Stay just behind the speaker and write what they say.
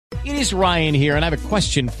It is Ryan here, and I have a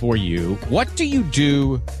question for you. What do you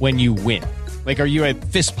do when you win? Like, are you a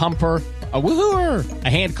fist pumper, a woohooer, a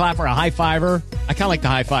hand clapper, a high fiver? I kind of like the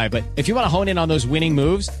high five, but if you want to hone in on those winning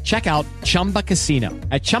moves, check out Chumba Casino.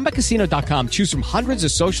 At ChumbaCasino.com, choose from hundreds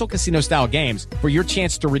of social casino-style games for your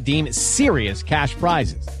chance to redeem serious cash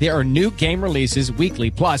prizes. There are new game releases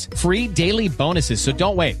weekly, plus free daily bonuses. So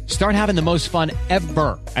don't wait. Start having the most fun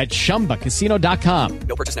ever at ChumbaCasino.com.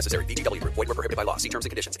 No purchase necessary. VGW. Void where prohibited by law. See terms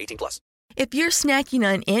and conditions. 18+. If you're snacking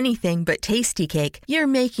on anything but Tasty Cake, you're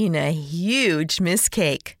making a huge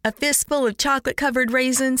mistake. A fistful of chocolate-covered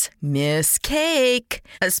raisins? Mistake.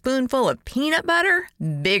 A spoonful of peanut butter?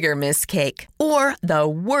 Bigger mistake. Or the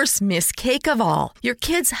worst mistake of all, your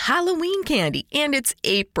kid's Halloween candy, and it's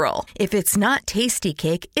April. If it's not Tasty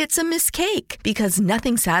Cake, it's a mistake, because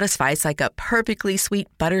nothing satisfies like a perfectly sweet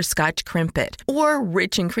butterscotch crimpet or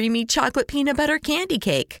rich and creamy chocolate peanut butter candy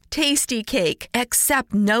cake. Tasty Cake.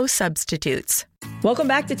 Accept no substitutes. Welcome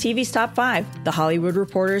back to TV's Top 5, the Hollywood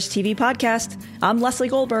Reporters TV podcast. I'm Leslie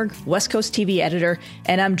Goldberg, West Coast TV editor,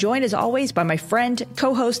 and I'm joined as always by my friend,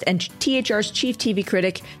 co-host, and THR's chief TV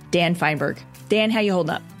critic, Dan Feinberg. Dan, how you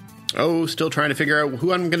holding up? Oh, still trying to figure out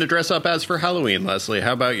who I'm going to dress up as for Halloween, Leslie.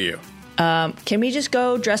 How about you? Can we just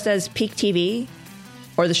go dressed as Peak TV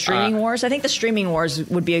or the Streaming Wars? I think the Streaming Wars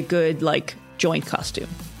would be a good, joint costume.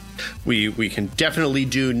 We can definitely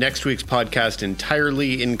do next week's podcast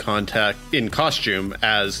entirely in costume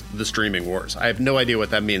as the Streaming Wars. I have no idea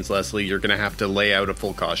what that means, Leslie. You're going to have to lay out a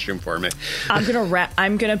full costume for me.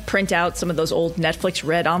 I'm gonna print out some of those old Netflix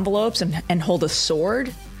red envelopes and hold a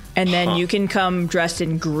sword. And then you can come dressed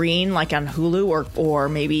in green, like on Hulu, or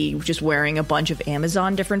maybe just wearing a bunch of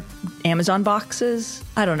different Amazon boxes.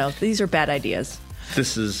 I don't know. These are bad ideas.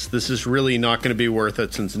 This is really not going to be worth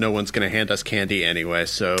it, since no one's going to hand us candy anyway.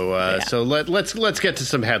 So let's get to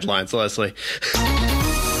some headlines, Leslie.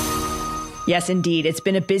 Yes, indeed. It's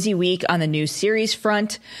been a busy week on the new series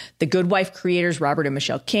front. The Good Wife creators Robert and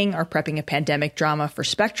Michelle King are prepping a pandemic drama for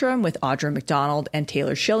Spectrum with Audra McDonald and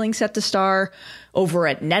Taylor Schilling set to star. Over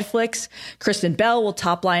at Netflix, Kristen Bell will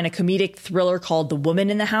topline a comedic thriller called The Woman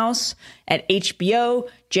in the House. At HBO,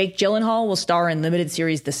 Jake Gyllenhaal will star in limited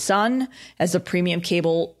series The Sun, as the premium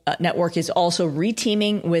cable network is also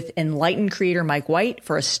reteaming with Enlightened creator Mike White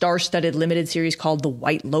for a star-studded limited series called The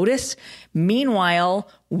White Lotus. Meanwhile,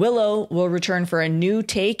 Willow will return for a new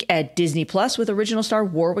take at Disney Plus with original star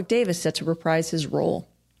Warwick Davis set to reprise his role.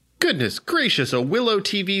 Goodness gracious, a Willow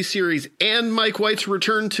TV series and Mike White's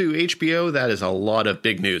return to HBO. That is a lot of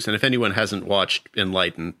big news. And if anyone hasn't watched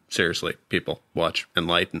Enlightened, seriously, people, watch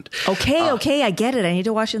Enlightened. Okay, I get it. I need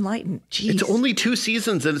to watch Enlightened. Jeez. It's only 2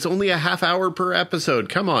 seasons and it's only a half hour per episode.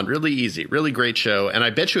 Come on, really easy, really great show. And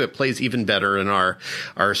I bet you it plays even better in our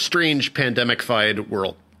strange pandemic-fied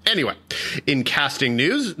world. Anyway, in casting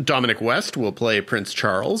news, Dominic West will play Prince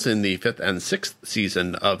Charles in the 5th and 6th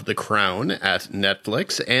season of The Crown at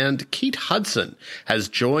Netflix, and Kate Hudson has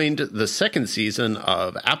joined the 2nd season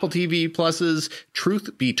of Apple TV Plus's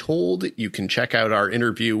Truth Be Told. You can check out our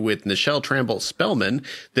interview with Nichelle Tramble-Spellman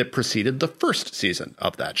that preceded the 1st season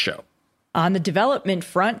of that show. On the development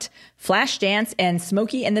front, Flashdance and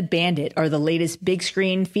Smokey and the Bandit are the latest big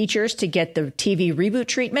screen features to get the TV reboot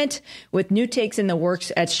treatment, with new takes in the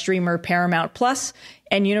works at streamer Paramount Plus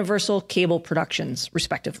and Universal Cable Productions,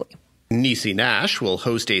 respectively. Niecy Nash will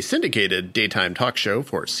host a syndicated daytime talk show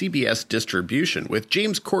for CBS Distribution, with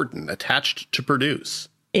James Corden attached to produce.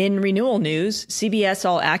 In renewal news, CBS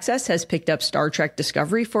All Access has picked up Star Trek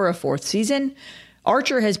Discovery for a 4th season.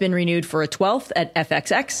 Archer has been renewed for a 12th at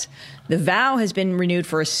FXX. The Vow has been renewed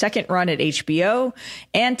for a 2nd run at HBO.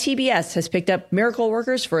 And TBS has picked up Miracle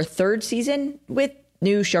Workers for a 3rd season with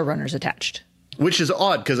new showrunners attached. Which is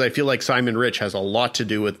odd, because I feel like Simon Rich has a lot to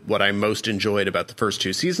do with what I most enjoyed about the first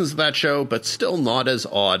 2 seasons of that show, but still not as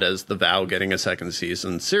odd as The Vow getting a 2nd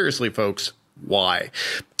season. Seriously, folks, why?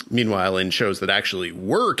 Meanwhile, in shows that actually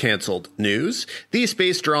were canceled news, the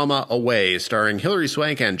space drama Away, starring Hilary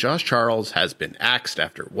Swank and Josh Charles, has been axed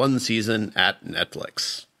after 1 season at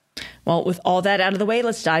Netflix. Well, with all that out of the way,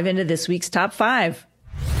 let's dive into this week's Top 5.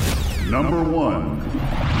 Number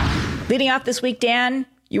 1. Leading off this week, Dan,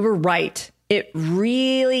 you were right. It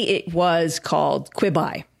was called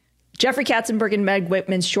Quibi. Jeffrey Katzenberg and Meg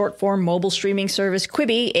Whitman's short-form mobile streaming service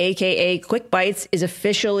Quibi, a.k.a. Quick Bites, is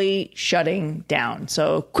officially shutting down.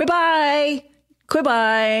 So Quibi.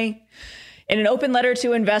 In an open letter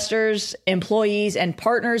to investors, employees, and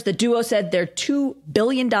partners, the duo said their $2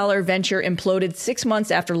 billion venture imploded 6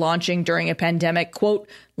 months after launching during a pandemic, quote,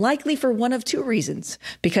 likely for one of two reasons,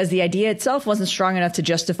 because the idea itself wasn't strong enough to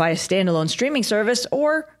justify a standalone streaming service,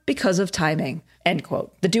 or because of timing, end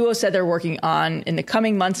quote. The duo said they're working on, in the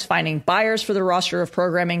coming months, finding buyers for the roster of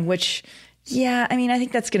programming, which, yeah, I mean, I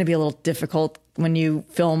think that's going to be a little difficult when you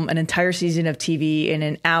film an entire season of TV in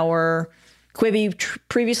an hour. Quibi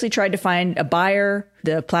previously tried to find a buyer.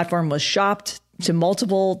 The platform was shopped to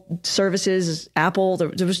multiple services. Apple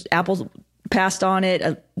passed on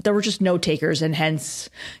it. There were just no takers, and hence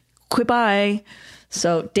Quibi.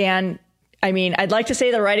 So, Dan, I mean, I'd like to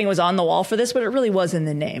say the writing was on the wall for this, but it really was in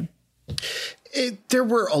the name. There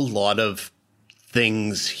were a lot of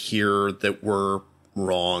things here that were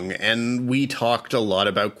wrong, and we talked a lot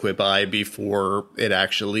about Quibi before it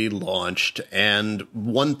actually launched. And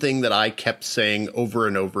one thing that I kept saying over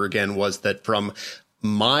and over again was that from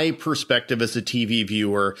my perspective as a TV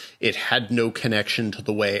viewer, it had no connection to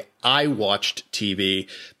the way I watched TV,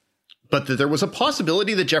 but that there was a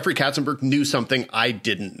possibility that Jeffrey Katzenberg knew something I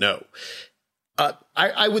didn't know.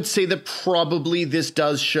 I would say that probably this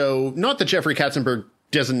does show, not that Jeffrey Katzenberg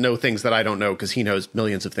doesn't know things that I don't know, because he knows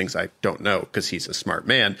millions of things I don't know because he's a smart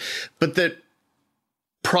man, but that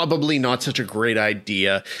probably not such a great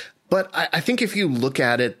idea. But I think if you look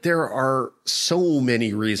at it, there are so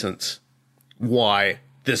many reasons why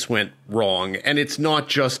this went wrong. And it's not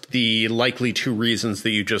just the likely two reasons that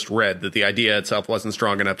you just read, that the idea itself wasn't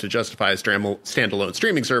strong enough to justify a standalone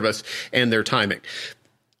streaming service, and their timing.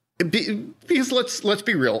 Because let's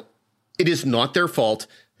be real, it is not their fault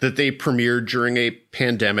that they premiered during a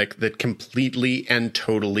pandemic that completely and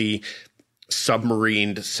totally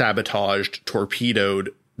submarined, sabotaged,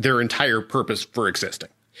 torpedoed their entire purpose for existing.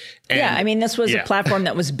 And, yeah, I mean, this was a platform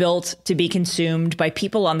that was built to be consumed by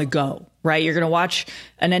people on the go, right? You're going to watch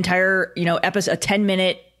an entire, episode, a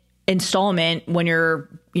 10-minute installment when you're,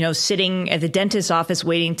 sitting at the dentist's office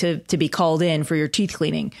waiting to be called in for your teeth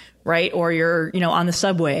cleaning, right? Or you're, on the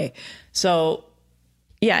subway. So,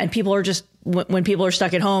 yeah, and people are just, when people are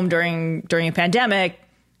stuck at home during a pandemic,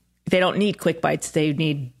 they don't need quick bites. They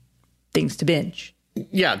need things to binge.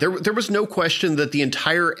 Yeah, there was no question that the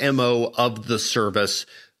entire MO of the service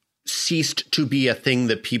ceased to be a thing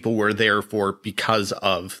that people were there for because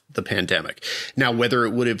of the pandemic. Now, whether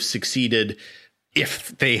it would have succeeded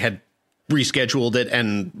if they had rescheduled it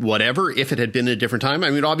and whatever, if it had been a different time, I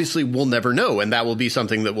mean, obviously we'll never know. And that will be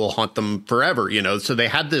something that will haunt them forever, So they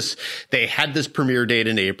had this premiere date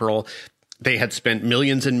in April. They had spent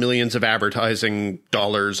millions and millions of advertising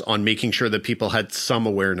dollars on making sure that people had some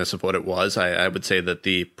awareness of what it was. I would say that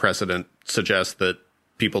the precedent suggests that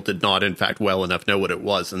people did not, in fact, well enough know what it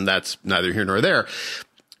was. And that's neither here nor there.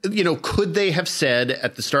 Could they have said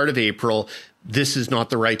at the start of April, this is not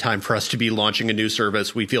the right time for us to be launching a new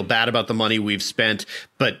service. We feel bad about the money we've spent,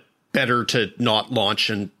 but better to not launch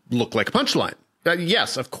and look like a punchline.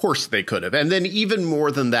 Yes, of course they could have. And then even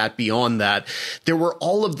more than that, beyond that, there were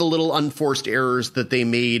all of the little unforced errors that they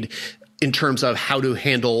made in terms of how to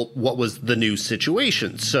handle what was the new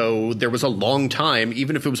situation. So there was a long time,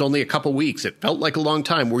 even if it was only a couple weeks, it felt like a long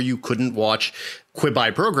time where you couldn't watch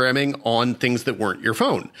Quibi programming on things that weren't your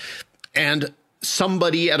phone. And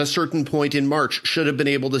somebody at a certain point in March should have been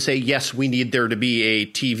able to say, yes, we need there to be a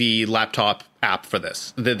TV laptop app for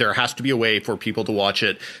this. There has to be a way for people to watch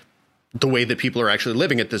it the way that people are actually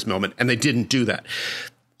living at this moment, and they didn't do that.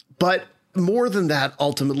 But more than that,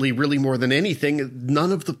 ultimately, really more than anything,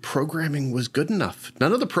 none of the programming was good enough.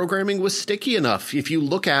 None of the programming was sticky enough. If you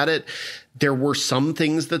look at it, there were some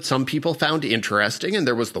things that some people found interesting, and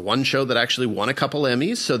there was the one show that actually won a couple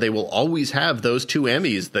Emmys, so they will always have those 2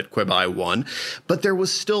 Emmys that Quibi won. But there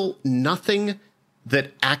was still nothing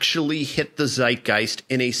that actually hit the zeitgeist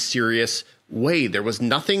in a serious way. There was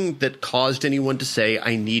nothing that caused anyone to say,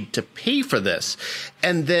 I need to pay for this.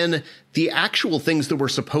 And then the actual things that were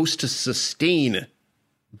supposed to sustain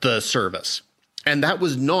the service. And that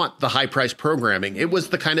was not the high price programming. It was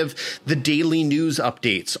the kind of the daily news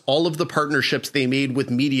updates, all of the partnerships they made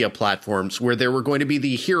with media platforms where there were going to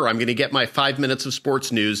be I'm going to get my 5 minutes of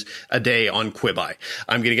sports news a day on Quibi.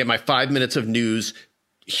 I'm going to get my 5 minutes of news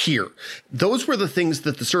here. Those were the things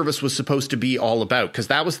that the service was supposed to be all about, because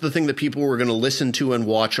that was the thing that people were going to listen to and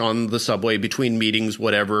watch on the subway between meetings,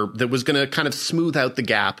 whatever, that was going to kind of smooth out the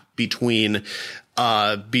gap between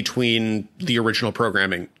the original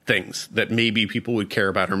programming things that maybe people would care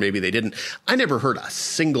about or maybe they didn't. I never heard a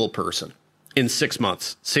single person in 6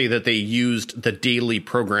 months say that they used the daily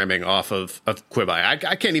programming off of Quibi.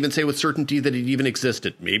 I can't even say with certainty that it even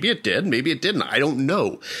existed. Maybe it did. Maybe it didn't. I don't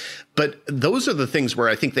know. But those are the things where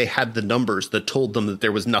I think they had the numbers that told them that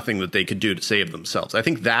there was nothing that they could do to save themselves. I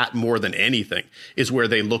think that more than anything is where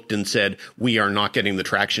they looked and said, we are not getting the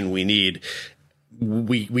traction we need.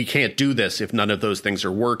 We can't do this if none of those things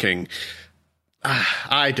are working.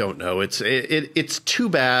 I don't know. It's too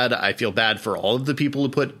bad. I feel bad for all of the people who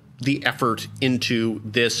put the effort into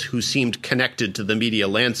this, who seemed connected to the media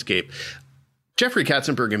landscape. Jeffrey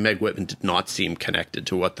Katzenberg and Meg Whitman did not seem connected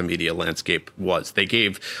to what the media landscape was. They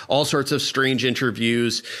gave all sorts of strange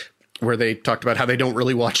interviews where they talked about how they don't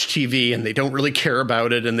really watch TV and they don't really care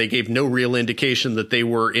about it. And they gave no real indication that they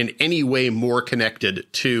were in any way more connected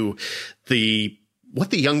to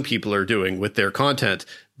what the young people are doing with their content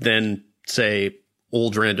than, say,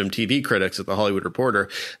 old random TV critics at the Hollywood Reporter.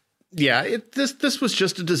 Yeah, this was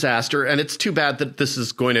just a disaster, and it's too bad that this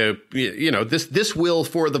is going to, this will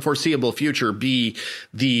for the foreseeable future be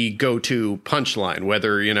the go-to punchline,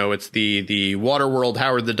 whether, it's the Waterworld,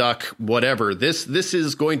 Howard the Duck, whatever. This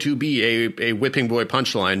is going to be a whipping boy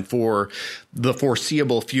punchline for the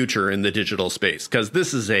foreseeable future in the digital space, because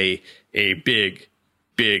this is a big,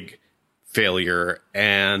 big failure,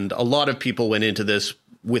 and a lot of people went into this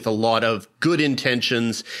with a lot of good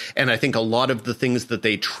intentions. And I think a lot of the things that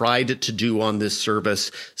they tried to do on this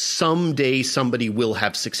service, someday somebody will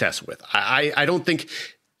have success with. I don't think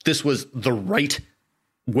this was the right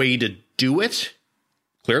way to do it.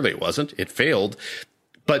 Clearly it wasn't. It failed.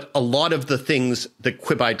 But a lot of the things that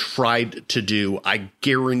Quibi tried to do, I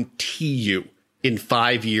guarantee you, in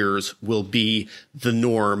 5 years will be the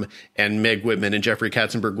norm, and Meg Whitman and Jeffrey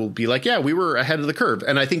Katzenberg will be like, yeah, we were ahead of the curve.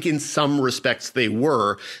 And I think in some respects they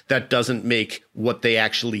were. That doesn't make what they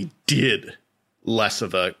actually did less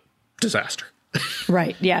of a disaster.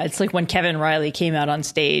 Right. Yeah. It's like when Kevin Riley came out on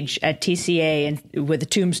stage at TCA and with a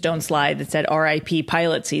tombstone slide that said RIP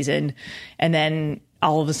pilot season, and then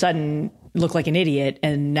all of a sudden look like an idiot.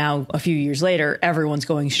 And now a few years later, everyone's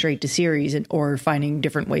going straight to series or finding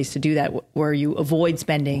different ways to do that where you avoid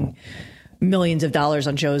spending millions of dollars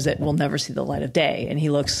on shows that will never see the light of day. And he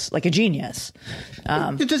looks like a genius.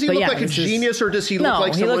 Does he look like a genius, or does he look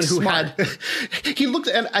like someone who smart.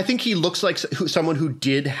 and I think he looks like someone who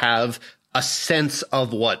did have a sense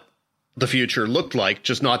of what the future looked like,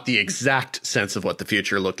 just not the exact sense of what the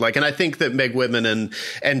future looked like. And I think that Meg Whitman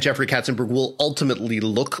and Jeffrey Katzenberg will ultimately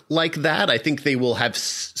look like that. I think they will have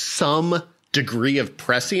some degree of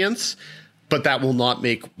prescience, but that will not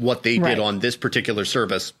make what they did on this particular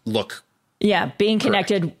service look. Yeah, being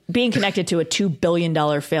connected to a $2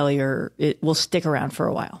 billion failure, it will stick around for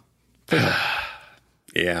a while.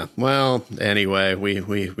 Yeah. Well, anyway, we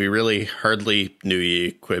really hardly knew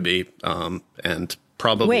ye, Quibi, and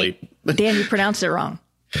probably. Wait, Dan, you pronounced it wrong.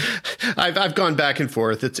 I've gone back and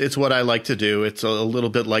forth. It's what I like to do. It's a little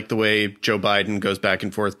bit like the way Joe Biden goes back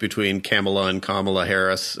and forth between Kamala and Kamala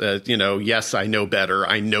Harris. Yes, I know better.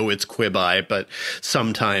 I know it's Quibi, but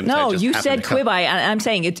sometimes no, you said Quibi. I'm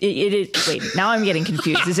saying it is. Wait, now I'm getting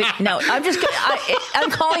confused. Is it? No, I'm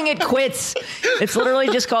calling it quits. It's literally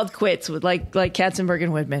just called quits, with like Katzenberg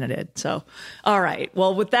and Whitman did. So, all right.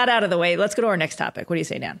 Well, with that out of the way, let's go to our next topic. What do you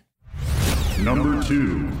say, Dan? Number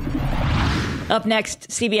 2. Up next,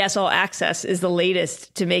 CBS All Access is the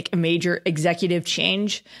latest to make a major executive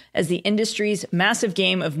change as the industry's massive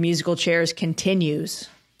game of musical chairs continues.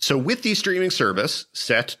 So with the streaming service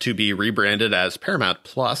set to be rebranded as Paramount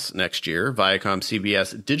Plus next year, Viacom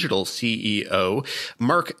CBS Digital CEO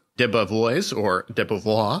Mark Debevoise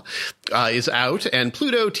is out, and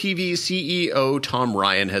Pluto TV CEO Tom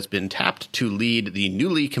Ryan has been tapped to lead the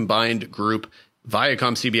newly combined group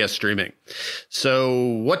Viacom CBS Streaming. So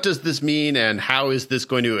what does this mean, and how is this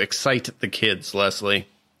going to excite the kids, Leslie?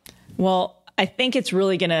 Well, I think it's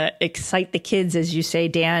really going to excite the kids, as you say,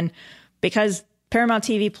 Dan, because Paramount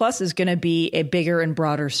TV Plus is going to be a bigger and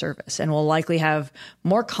broader service and will likely have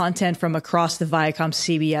more content from across the Viacom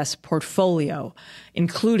CBS portfolio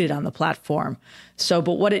included on the platform.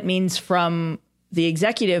 But what it means from the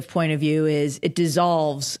executive point of view is it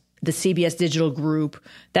dissolves the CBS Digital Group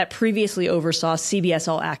that previously oversaw CBS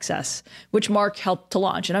All Access, which Mark helped to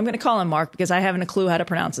launch. And I'm going to call him Mark because I haven't a clue how to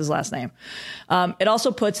pronounce his last name. It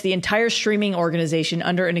also puts the entire streaming organization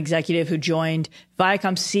under an executive who joined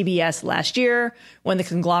Viacom CBS last year when the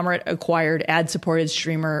conglomerate acquired ad-supported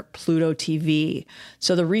streamer Pluto TV.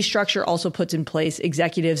 So the restructure also puts in place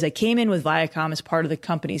executives that came in with Viacom as part of the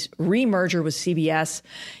company's re-merger with CBS.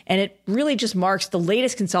 And it really just marks the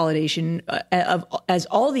latest consolidation as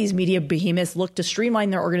all these these media behemoths look to streamline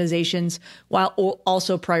their organizations while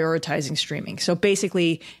also prioritizing streaming. So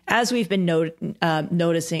basically, as we've been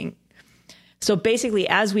noticing,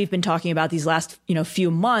 as we've been talking about these last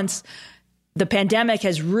few months, the pandemic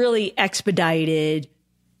has really expedited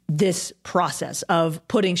this process of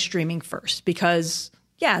putting streaming first because,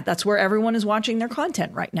 that's where everyone is watching their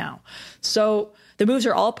content right now. So the moves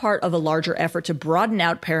are all part of a larger effort to broaden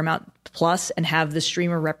out Paramount Plus and have the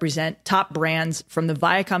streamer represent top brands from the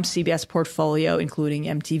Viacom CBS portfolio, including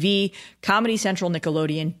MTV, Comedy Central,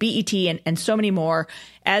 Nickelodeon, BET, and so many more.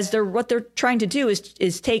 What they're trying to do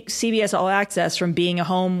is take CBS All Access from being a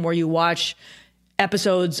home where you watch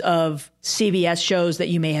episodes of CBS shows that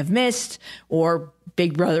you may have missed, or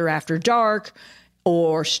Big Brother After Dark,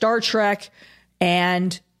 or Star Trek.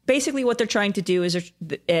 And basically what they're trying to do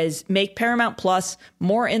is make Paramount Plus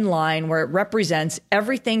more in line where it represents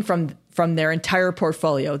everything from their entire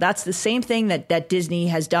portfolio. That's the same thing that Disney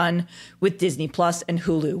has done with Disney Plus and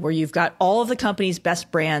Hulu, where you've got all of the company's best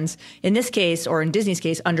brands, in this case, or in Disney's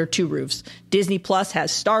case, under two roofs. Disney Plus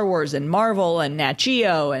has Star Wars and Marvel and Nat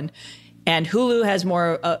Geo, and Hulu has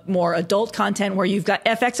more adult content, where you've got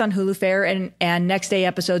FX on Hulu Fair and next day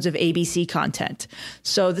episodes of ABC content.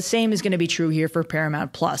 So the same is going to be true here for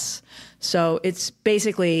Paramount Plus. So it's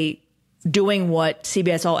basically doing what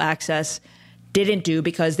CBS All Access didn't do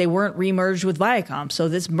because they weren't remerged with Viacom. So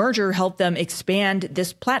this merger helped them expand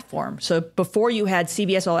this platform. So before you had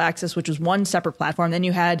CBS All Access, which was one separate platform, then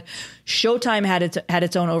you had Showtime had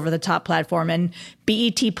its own over-the-top platform, and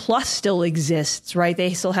BET Plus still exists, right?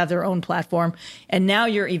 They still have their own platform. And now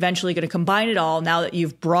you're eventually going to combine it all now that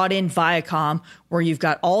you've brought in Viacom, where you've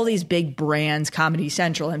got all these big brands, Comedy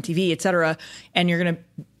Central, MTV, et cetera, and you're going to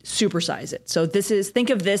supersize it. So think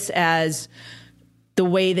of this as the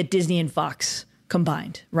way that Disney and Fox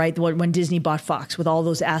combined, right? When Disney bought Fox with all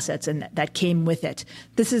those assets and that came with it.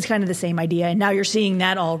 This is kind of the same idea. And now you're seeing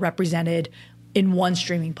that all represented in one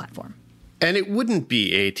streaming platform. And it wouldn't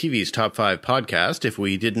be a TV's Top 5 podcast if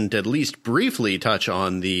we didn't at least briefly touch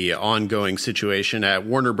on the ongoing situation at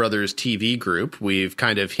Warner Brothers TV Group. We've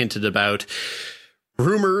kind of hinted about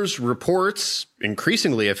rumors, reports,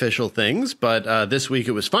 increasingly official things, but this week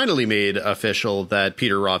it was finally made official that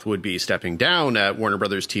Peter Roth would be stepping down at Warner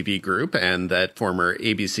Brothers TV Group, and that former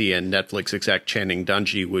ABC and Netflix exec Channing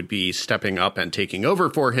Dungey would be stepping up and taking over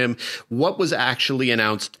for him. What was actually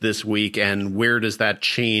announced this week, and where does that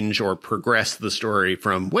change or progress the story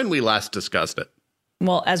from when we last discussed it?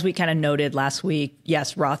 Well, as we kind of noted last week,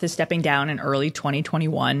 yes, Roth is stepping down in early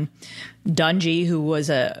 2021. Dungey, who was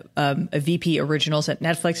a VP Originals at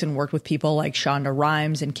Netflix and worked with people like Shonda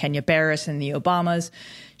Rhimes and Kenya Barris and the Obamas,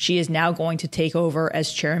 she is now going to take over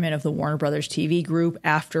as chairman of the Warner Brothers TV Group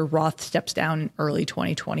after Roth steps down in early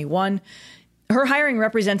 2021. Her hiring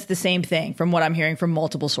represents the same thing from what I'm hearing from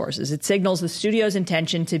multiple sources. It signals the studio's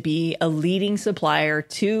intention to be a leading supplier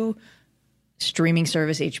to streaming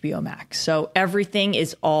service HBO Max. So everything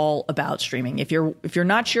is all about streaming. If you're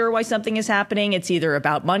not sure why something is happening, it's either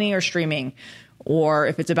about money or streaming. Or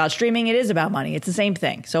if it's about streaming, it is about money. It's the same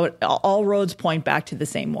thing. So all roads point back to the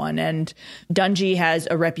same one. And Dungey has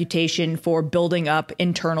a reputation for building up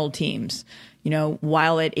internal teams. You know,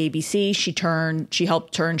 while at ABC, she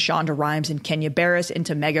helped turn Shonda Rhimes and Kenya Barris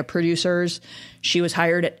into mega producers. She was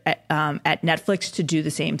hired at Netflix to do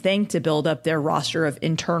the same thing, to build up their roster of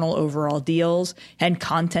internal overall deals and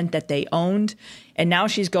content that they owned. And now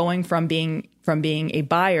she's going from being a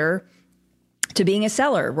buyer to being a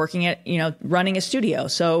seller, working at, running a studio.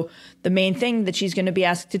 So the main thing that she's going to be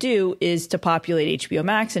asked to do is to populate HBO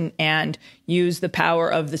Max and use the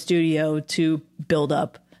power of the studio to build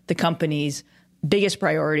up the company's biggest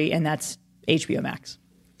priority, and that's HBO Max.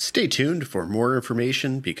 Stay tuned for more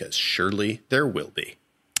information, because surely there will be.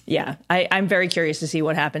 Yeah, I'm very curious to see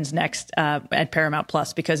what happens next at Paramount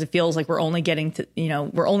Plus, because it feels like we're only getting to,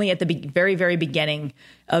 we're only at the very, very beginning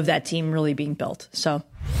of that team really being built. So,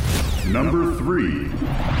 Number 3.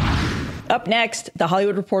 Up next, The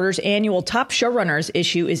Hollywood Reporter's annual Top Showrunners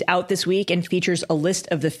issue is out this week and features a list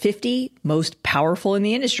of the 50 most powerful in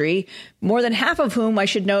the industry, more than half of whom, I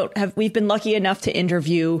should note, we've been lucky enough to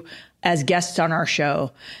interview as guests on our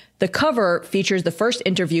show. The cover features the first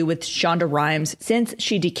interview with Shonda Rhimes since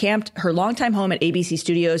she decamped her longtime home at ABC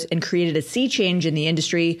Studios and created a sea change in the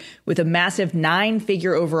industry with a massive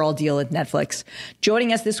 9-figure overall deal at Netflix.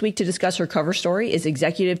 Joining us this week to discuss her cover story is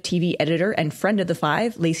executive TV editor and friend of the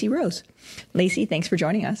five, Lacey Rose. Lacey, thanks for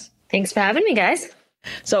joining us. Thanks for having me, guys.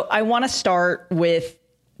 So I want to start with,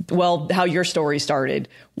 how your story started,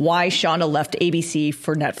 why Shonda left ABC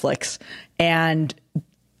for Netflix, and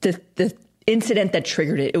the incident that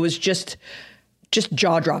triggered it. It was just just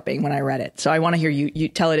jaw-dropping when I read it. So I want to hear you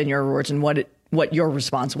tell it in your words and what your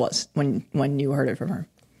response was when you heard it from her.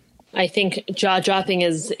 I think jaw-dropping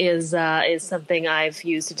is something I've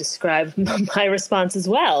used to describe my response as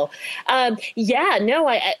well. I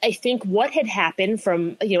think what had happened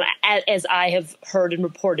from, as I have heard and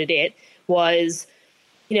reported it, was,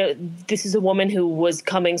 this is a woman who was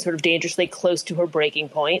coming sort of dangerously close to her breaking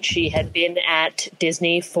point. She had been at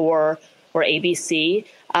Disney or ABC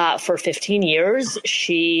for 15 years.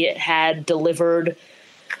 She had delivered,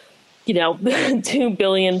 $2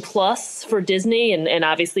 billion plus for Disney and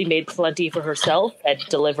obviously made plenty for herself. Had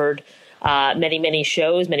delivered many, many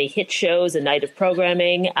shows, many hit shows, a night of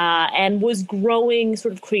programming, and was growing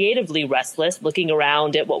sort of creatively restless, looking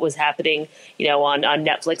around at what was happening, on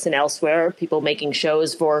Netflix and elsewhere, people making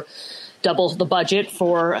shows for double the budget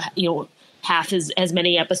for, half as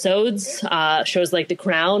many episodes, shows like The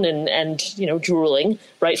Crown and drooling,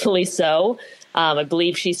 rightfully so. I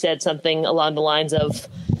believe she said something along the lines of,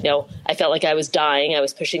 I felt like I was dying. I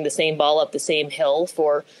was pushing the same ball up the same hill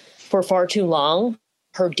for far too long.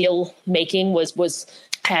 Her deal making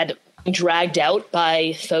had dragged out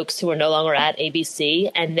by folks who were no longer at ABC.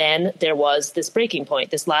 And then there was this breaking point,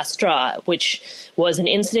 this last straw, which was an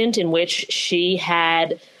incident in which she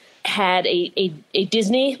had a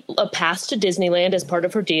pass to Disneyland as part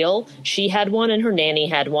of her deal. She had one and her nanny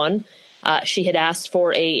had one. She had asked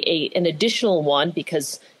for an additional one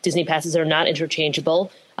because Disney passes are not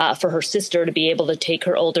interchangeable, for her sister to be able to take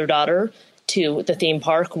her older daughter to the theme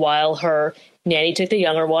park while her nanny took the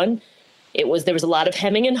younger one. There was a lot of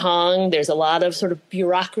hemming and hawing. There's a lot of sort of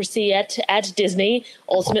bureaucracy at Disney.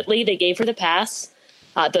 Ultimately, they gave her the pass,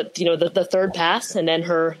 the third pass, and then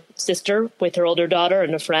her sister with her older daughter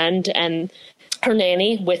and a friend and her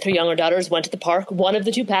nanny with her younger daughters went to the park. One of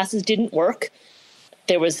the two passes didn't work.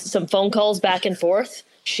 There was some phone calls back and forth.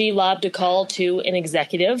 She lobbed a call to an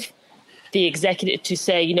executive, the executive to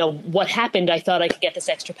say, what happened? I thought I could get this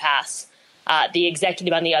extra pass. The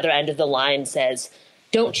executive on the other end of the line says,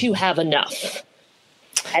 don't you have enough?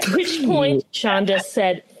 At which point Shonda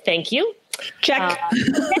said, thank you. Check.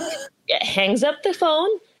 Hangs up the phone,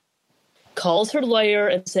 calls her lawyer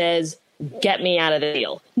and says, get me out of the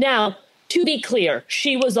deal. Now, to be clear,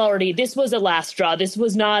 this was a last straw. This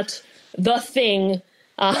was not the thing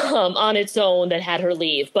on its own that had her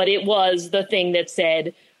leave, but it was the thing that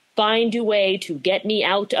said, find a way to get me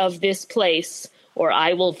out of this place or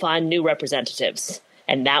I will find new representatives.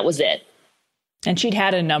 And that was it. And she'd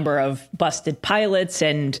had a number of busted pilots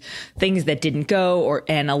and things that didn't go,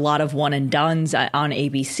 and a lot of one and dones on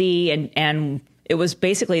ABC. And it was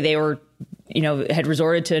basically they were, had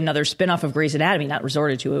resorted to another spinoff of Grey's Anatomy. Not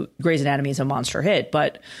resorted to Grey's Anatomy is a monster hit,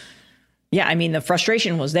 but yeah, I mean the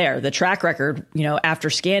frustration was there. The track record, after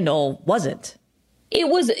Scandal wasn't. It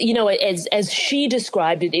was, as she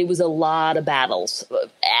described it, it was a lot of battles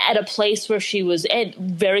at a place where she was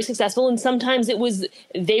very successful. And sometimes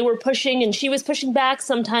they were pushing and she was pushing back.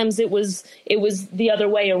 Sometimes it was the other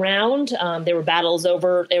way around. There was battles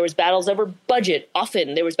over budget.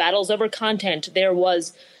 Often there was battles over content. There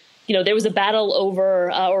was a battle over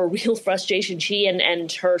or real frustration. She and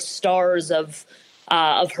her stars of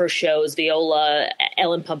her shows, Viola,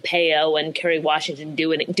 Ellen Pompeo, and Kerry Washington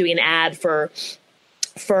doing an ad for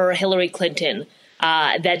Hillary Clinton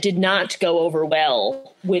that did not go over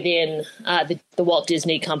well within the Walt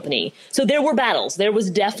Disney Company. So there were battles. There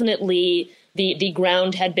was definitely the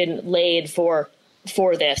ground had been laid for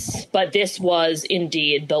this, but this was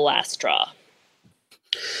indeed the last straw.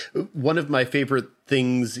 One of my favorite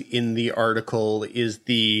things in the article is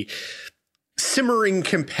the simmering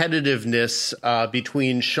competitiveness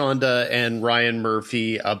between Shonda and Ryan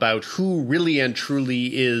Murphy about who really and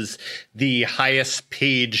truly is the highest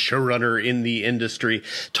paid showrunner in the industry.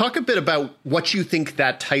 Talk a bit about what you think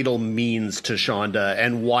that title means to Shonda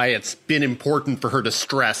and why it's been important for her to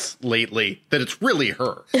stress lately that it's really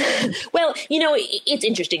her. Well, it's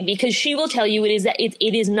interesting because she will tell you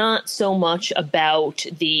it is not so much about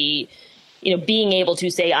the being able to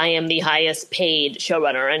say, I am the highest paid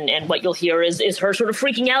showrunner. And what you'll hear is her sort of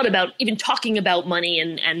freaking out about even talking about money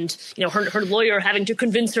and her lawyer having to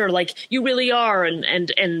convince her, like, you really are.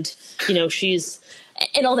 And she's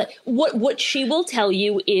and all that. What she will tell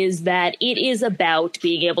you is that it is about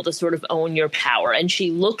being able to sort of own your power. And she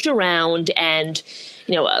looked around and,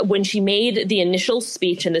 when she made the initial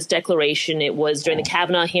speech in this declaration, it was during the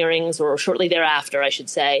Kavanaugh hearings or shortly thereafter, I should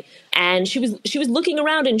say. And she was looking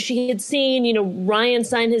around and she had seen, Ryan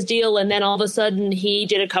sign his deal. And then all of a sudden he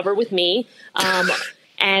did a cover with me.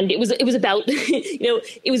 And it was about,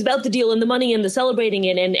 it was about the deal and the money and the celebrating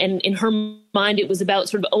it. And in her mind, it was about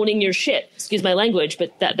sort of owning your shit. Excuse my language,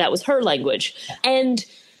 but that was her language. And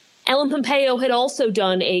Ellen Pompeo had also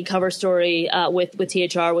done a cover story with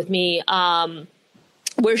THR with me,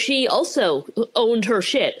 where she also owned her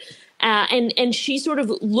shit. And she sort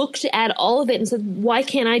of looked at all of it and said, why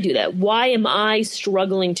can't I do that? Why am I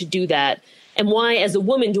struggling to do that? And why, as a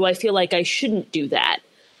woman, do I feel like I shouldn't do that?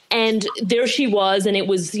 And there she was, and it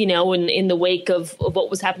was, in the wake of what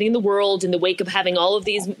was happening in the world, in the wake of having all of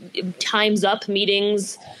these Time's Up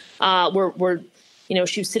meetings, where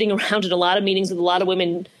she was sitting around at a lot of meetings with a lot of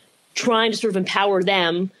women, trying to sort of empower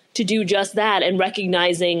them to do just that, and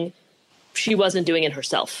recognizing she wasn't doing it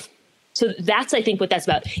herself. So that's, I think, what that's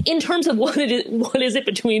about. In terms of what is it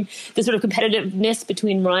between the sort of competitiveness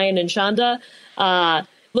between Ryan and Shonda?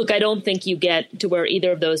 Look, I don't think you get to where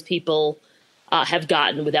either of those people have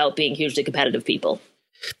gotten without being hugely competitive people.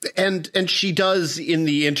 And she does, in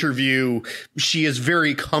the interview, she is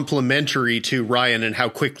very complimentary to Ryan and how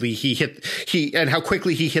quickly he hit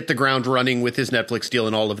the ground running with his Netflix deal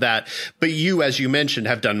and all of that. But you, as you mentioned,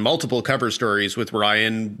 have done multiple cover stories with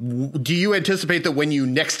Ryan. Do you anticipate that when you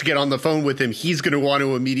next get on the phone with him, he's going to want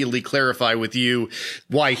to immediately clarify with you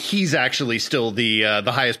why he's actually still the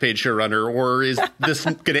highest paid showrunner, or is this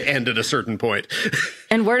going to end at a certain point?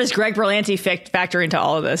 And where does Greg Berlanti factor into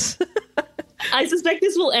all of this? I suspect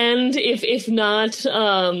this will end, if not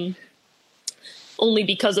only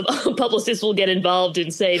because of publicists will get involved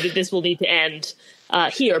and say that this will need to end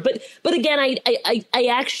here. But again, I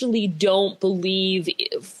actually don't believe,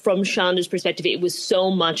 from Shonda's perspective, it was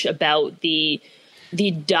so much about the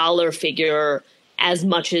dollar figure as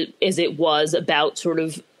much as it was about sort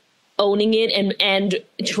of owning it and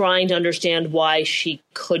trying to understand why she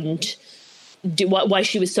couldn't do why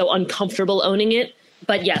she was so uncomfortable owning it.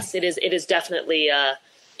 But yes, it is definitely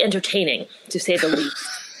entertaining, to say the least.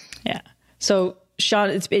 Yeah. So,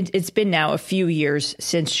 Shonda, it's been now a few years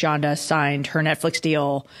since Shonda signed her Netflix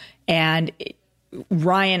deal, and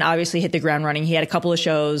Ryan obviously hit the ground running. He had a couple of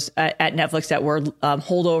shows at Netflix that were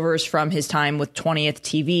holdovers from his time with 20th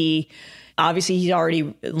TV. Obviously, he's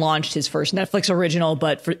already launched his first Netflix original,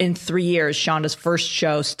 but in 3 years, Shonda's first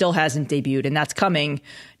show still hasn't debuted, and that's coming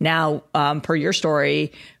now, per your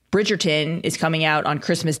story. Bridgerton is coming out on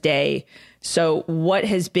Christmas Day. So what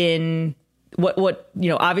has been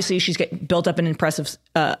obviously she's built up an impressive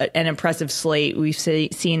slate. We've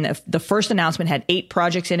seen the first announcement had 8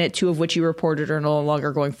 projects in it, 2 of which you reported are no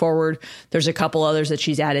longer going forward. There's a couple others that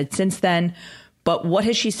she's added since then. But what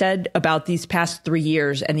has she said about these past 3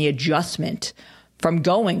 years and the adjustment from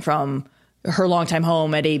going from her longtime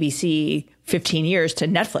home at ABC 15 years to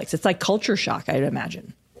Netflix? It's like culture shock, I'd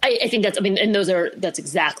imagine. I think that's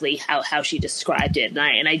exactly how she described it.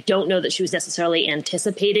 And I don't know that she was necessarily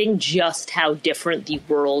anticipating just how different the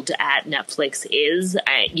world at Netflix is,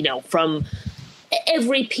 from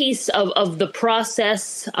every piece of the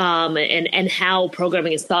process and how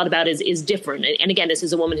programming is thought about is different. And again, this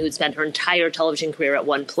is a woman who had spent her entire television career at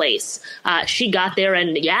one place. She got there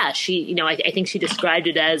and I think she described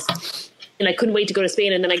it as, and I couldn't wait to go to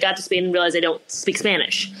Spain. And then I got to Spain and realized I don't speak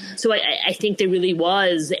Spanish. So I think there really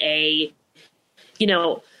was I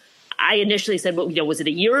initially said, well, was it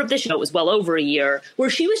a year of this show? It was well over a year, where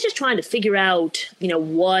she was just trying to figure out,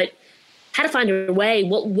 how to find her way,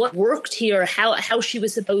 what worked here, how she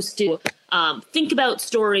was supposed to think about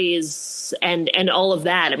stories and all of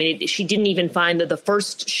that. I mean, she didn't even find that the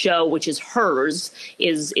first show, which is hers,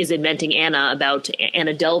 is Inventing Anna, about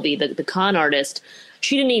Anna Delvey, the con artist.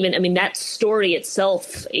 She didn't even, that story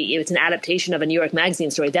itself, it's an adaptation of a New York Magazine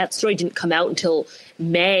story. That story didn't come out until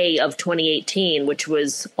May of 2018, which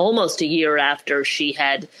was almost a year after she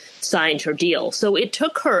had signed her deal. So it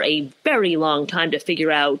took her a very long time to figure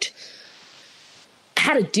out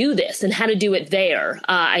how to do this and how to do it there.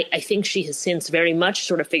 I think she has since very much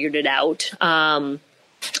sort of figured it out.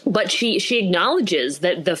 But she acknowledges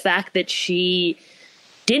that the fact that she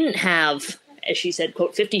didn't have, as she said,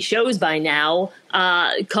 quote, 50 shows by now,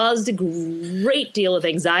 caused a great deal of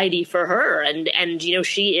anxiety for her. And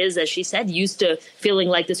she is, as she said, used to feeling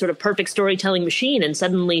like this sort of perfect storytelling machine. And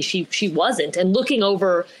suddenly she wasn't. And looking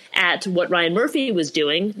over at what Ryan Murphy was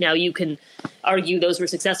doing, now you can argue those were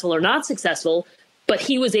successful or not successful, but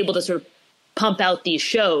he was able to sort of pump out these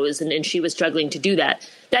shows, and she was struggling to do that.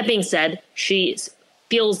 That being said, she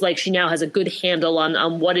feels like she now has a good handle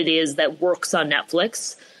on what it is that works on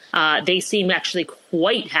Netflix. They seem actually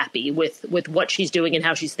quite happy with what she's doing and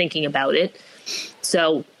how she's thinking about it.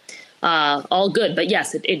 So all good. But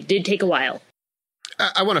yes, it did take a while.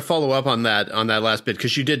 I want to follow up on that last bit,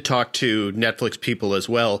 because you did talk to Netflix people as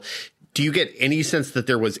well. Do you get any sense that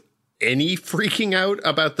there was any freaking out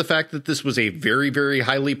about the fact that this was a very, very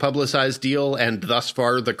highly publicized deal, and thus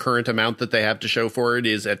far the current amount that they have to show for it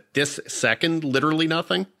is at this second literally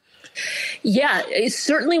nothing? Yeah,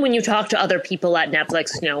 certainly when you talk to other people at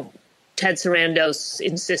Netflix, Ted Sarandos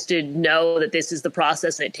insisted, no, that this is the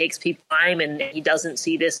process and it takes people time, and he doesn't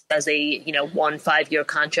see this as a, 1 5-year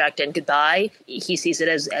contract and goodbye. He sees it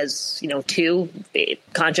as 2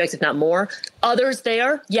 contracts, if not more. Others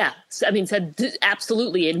there, yeah, I mean, said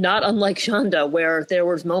absolutely, and not unlike Shonda, where there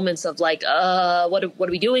was moments of like, what are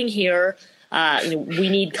we doing here? We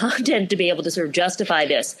need content to be able to sort of justify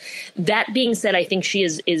this. That being said, I think she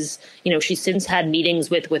is she's since had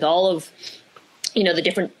meetings with all of the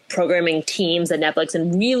different programming teams at Netflix,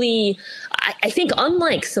 and really, I think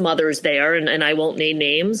unlike some others there, and I won't name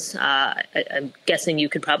names, I'm guessing you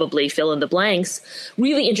could probably fill in the blanks,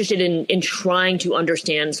 really interested in trying to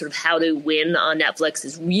understand sort of how to win on Netflix,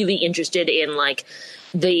 is really interested in like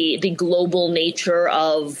the global nature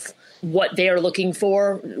of what they're looking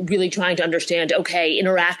for, really trying to understand, okay,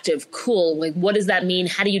 interactive, cool. Like, what does that mean?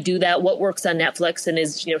 How do you do that? What works on Netflix? And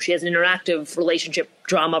she has an interactive relationship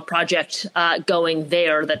drama project going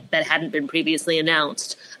there that hadn't been previously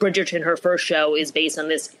announced. Bridgerton, her first show, is based on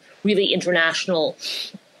this really international,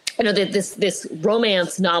 this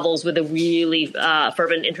romance novels with a really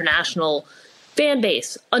fervent international fan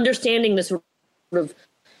base. Understanding this sort of,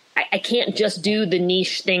 I can't just do the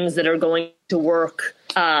niche things that are going to work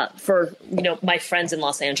for my friends in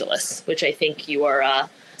Los Angeles, which I think you are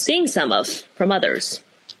seeing some of from others.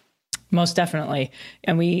 Most definitely.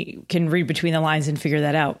 And we can read between the lines and figure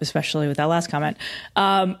that out, especially with that last comment.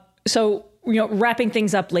 So, wrapping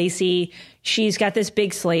things up, Lacey, she's got this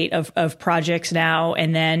big slate of projects now.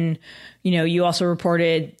 And then, you also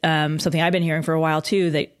reported something I've been hearing for a while,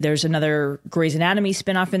 too, that there's another Grey's Anatomy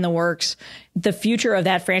spinoff in the works. The future of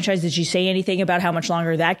that franchise, did you say anything about how much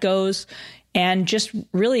longer that goes? And just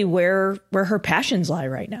really where her passions lie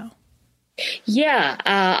right now?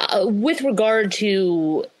 Yeah. With regard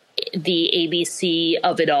to the ABC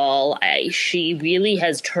of it all, she really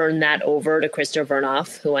has turned that over to Krista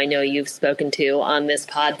Vernoff, who I know you've spoken to on this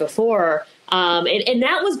pod before. And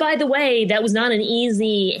that was, by the way, that was not an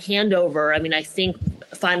easy handover. I mean, I think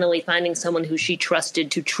finally finding someone who she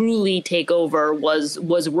trusted to truly take over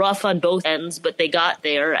was rough on both ends, but they got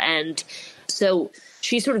there. And so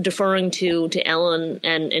she's sort of deferring to Ellen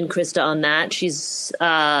and Krista on that. She's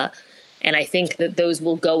and I think that those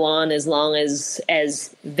will go on as long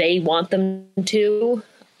as they want them to.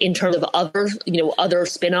 In terms of other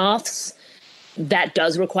spinoffs, that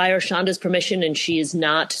does require Shonda's permission, and she is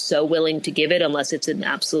not so willing to give it unless it's an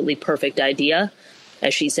absolutely perfect idea.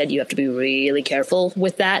 As she said, you have to be really careful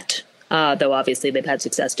with that, though obviously they've had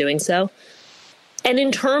success doing so. And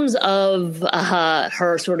in terms of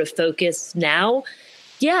her sort of focus now,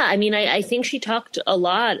 yeah, I mean, I think she talked a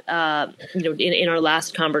lot, in our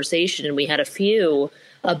last conversation, and we had a few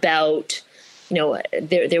about,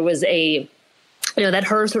 there was a, that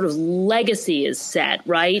her sort of legacy is set,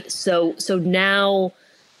 right? So now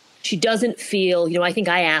she doesn't feel, I think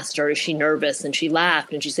I asked her, is she nervous? And she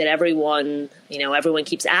laughed and she said, everyone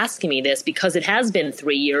keeps asking me this because it has been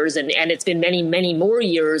 3 years and it's been many, many more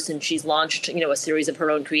years since she's launched, a series of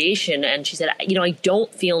her own creation. And she said, I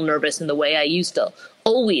don't feel nervous in the way I used to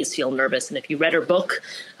always feel nervous. And if you read her book,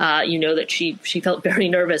 you know that she felt very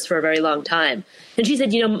nervous for a very long time. And she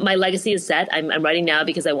said, my legacy is set. I'm writing now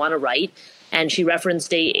because I want to write. And she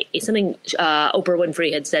referenced something Oprah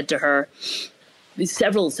Winfrey had said to her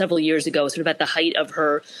several years ago, sort of at the height of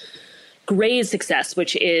her Grey's success,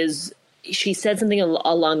 which is she said something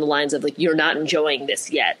along the lines of like, you're not enjoying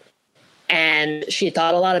this yet. And she had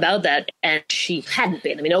thought a lot about that, and she hadn't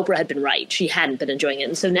been. I mean, Oprah had been right. She hadn't been enjoying it.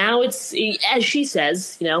 And so now it's, as she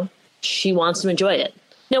says, she wants to enjoy it.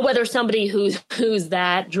 Now, whether somebody who's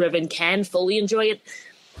that driven can fully enjoy it,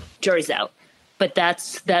 jury's out. But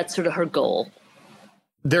that's sort of her goal.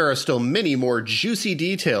 There are still many more juicy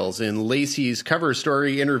details in Lacey's cover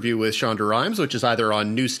story interview with Shonda Rhimes, which is either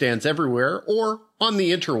on newsstands everywhere or on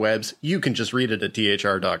the interwebs. You can just read it at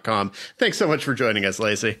thr.com. Thanks so much for joining us,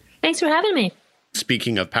 Lacey. Thanks for having me.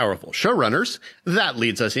 Speaking of powerful showrunners, that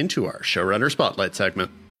leads us into our Showrunner Spotlight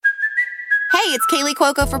segment. Hey, it's Kaylee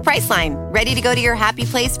Cuoco for Priceline. Ready to go to your happy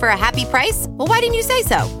place for a happy price? Well, why didn't you say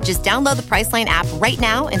so? Just download the Priceline app right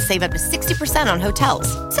now and save up to 60% on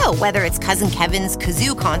hotels. So whether it's Cousin Kevin's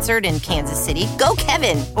Kazoo Concert in Kansas City, go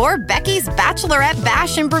Kevin, or Becky's Bachelorette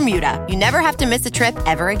Bash in Bermuda, you never have to miss a trip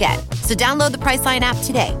ever again. So download the Priceline app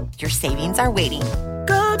today. Your savings are waiting.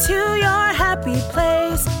 Go to your happy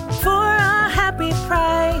place for a happy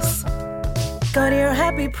price. Go to your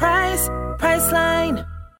happy price, Priceline.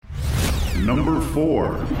 Number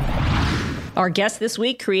 4. Our guest this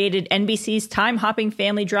week created NBC's time-hopping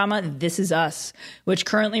family drama, This Is Us, which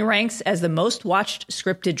currently ranks as the most watched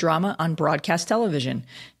scripted drama on broadcast television.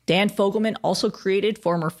 Dan Fogelman also created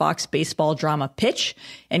former Fox baseball drama Pitch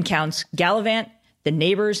and counts Gallivant, The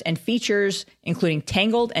Neighbors, and Features, including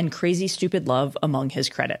Tangled and Crazy Stupid Love, among his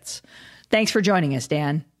credits. Thanks for joining us,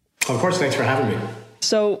 Dan. Of course, thanks for having me.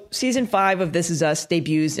 So, season 5 of This Is Us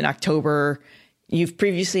debuts in October. You've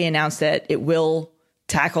previously announced that it will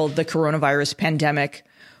tackle the coronavirus pandemic.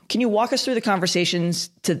 Can you walk us through the conversations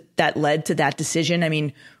that led to that decision? I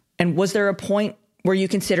mean, and was there a point where you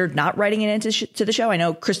considered not writing it into the show? I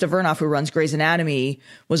know Krista Vernoff, who runs Grey's Anatomy,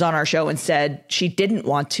 was on our show and said she didn't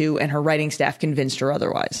want to, and her writing staff convinced her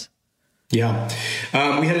otherwise. Yeah,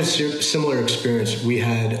 we had a similar experience. We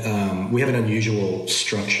have an unusual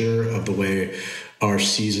structure of the way our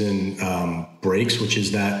season breaks, which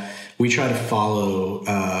is that we try to follow,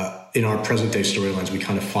 in our present day storylines, we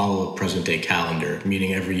kind of follow a present day calendar,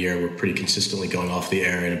 meaning every year we're pretty consistently going off the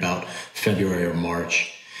air in about February or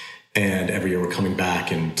March. And every year we're coming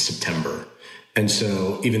back in September. And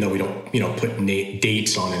so even though we don't, put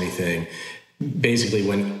dates on anything, basically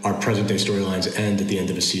when our present day storylines end at the end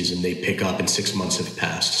of a season, they pick up and 6 months have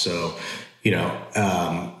passed. So,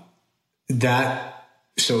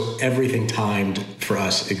 so everything timed for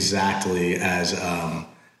us exactly as,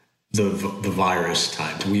 the virus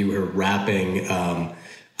timed. We were wrapping,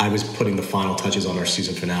 I was putting the final touches on our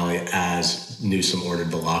season finale as Newsom ordered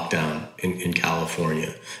the lockdown in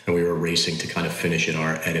California, and we were racing to kind of finish in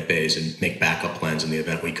our edit bays and make backup plans in the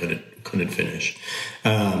event we couldn't finish.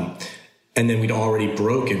 And then we'd already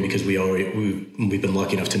broken, because we've been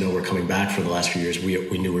lucky enough to know we're coming back for the last few years.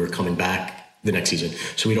 We knew we were coming back the next season,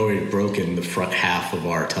 so we'd already broken the front half of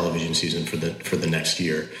our television season for the next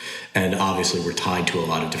year. And obviously we're tied to a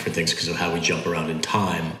lot of different things because of how we jump around in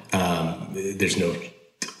time. There's no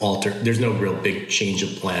real big change of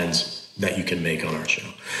plans that you can make on our show.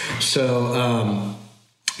 So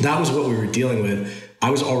that was what we were dealing with.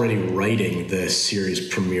 I was already writing the season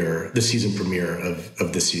premiere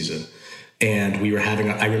of this season. And we were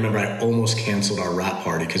I remember I almost canceled our wrap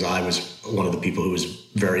party because I was one of the people who was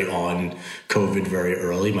very on COVID very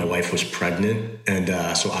early. My wife was pregnant.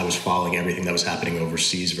 And so I was following everything that was happening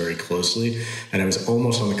overseas very closely. And I was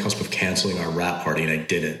almost on the cusp of canceling our wrap party, and I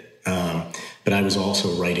didn't. But I was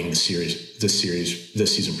also writing the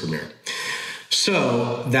season premiere.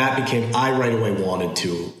 So that became, I right away wanted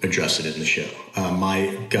to address it in the show.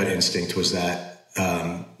 My gut instinct was that,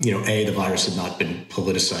 the virus had not been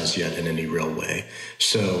politicized yet in any real way.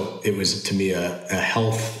 So it was, to me, a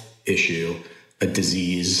health issue, a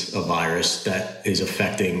disease, a virus that is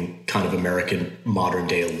affecting kind of American modern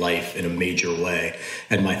day life in a major way.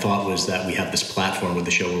 And my thought was that we have this platform with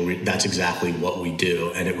the show where that's exactly what we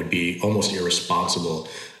do. And it would be almost irresponsible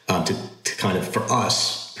to kind of, for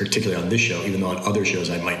us, particularly on this show, even though on other shows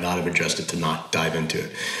I might not have addressed it, to not dive into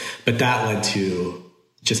it. But that led to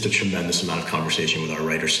just a tremendous amount of conversation with our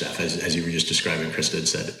writer staff, as you were just describing, Krista had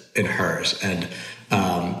said, and hers. And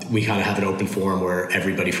we kind of have an open forum where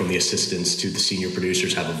everybody from the assistants to the senior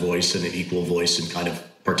producers have a voice, and an equal voice, and kind of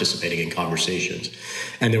participating in conversations.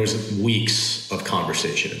 And there was weeks of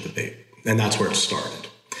conversation and debate, and that's where it started.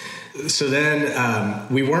 So then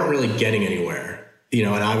we weren't really getting anywhere, and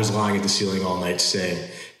I was lying at the ceiling all night saying,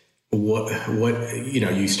 what,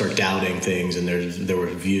 you start doubting things, and there were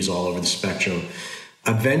views all over the spectrum.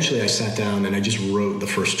 Eventually I sat down and I just wrote the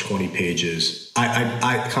first 20 pages.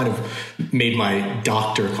 I kind of made my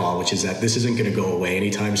doctor call, which is that this isn't going to go away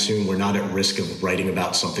anytime soon. We're not at risk of writing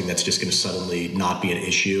about something that's just going to suddenly not be an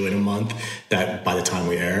issue in a month, that by the time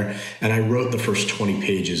we air. And I wrote the first 20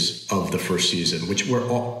 pages of the first season, which were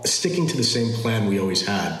all sticking to the same plan we always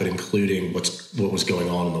had, but including what was going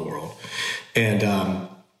on in the world.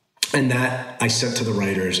 And that I sent to the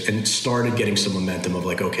writers and started getting some momentum of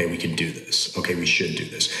like, okay, we can do this. Okay, we should do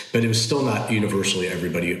this. But it was still not universally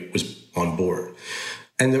everybody was on board.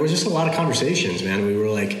 And there was just a lot of conversations, man. It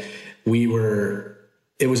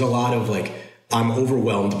was a lot of like, I'm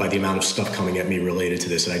overwhelmed by the amount of stuff coming at me related to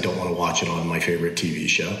this, and I don't want to watch it on my favorite TV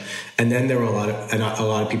show. And then there were a lot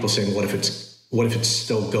of people saying, what if it's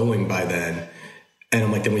still going by then? And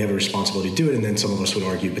I'm like, then we have a responsibility to do it. And then some of us would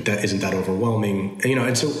argue, but isn't that overwhelming?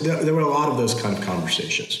 And so there were a lot of those kind of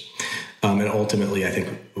conversations. And ultimately, I think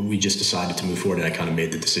we just decided to move forward, and I kind of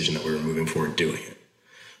made the decision that we were moving forward doing it.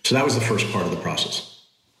 So that was the first part of the process.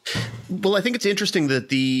 Well, I think it's interesting that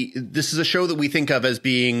this is a show that we think of as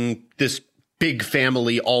being this big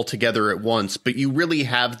family all together at once, but you really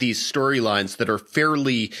have these storylines that are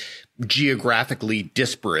fairly geographically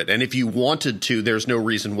disparate. And if you wanted to, there's no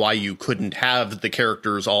reason why you couldn't have the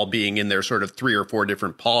characters all being in their sort of 3 or 4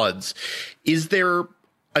 different pods. Is there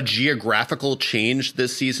a geographical change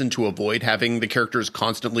this season to avoid having the characters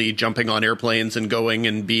constantly jumping on airplanes and going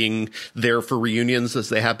and being there for reunions as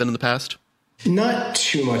they have been in the past? Not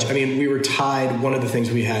too much. I mean, we were tied. One of the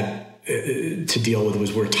things we had to deal with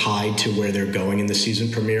was we're tied to where they're going in the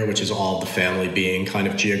season premiere, which is all the family being kind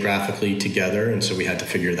of geographically together. And so we had to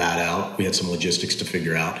figure that out. We had some logistics to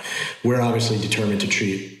figure out. We're obviously determined to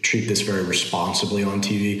treat this very responsibly on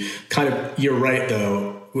TV. Kind of, you're right,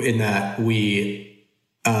 though, in that we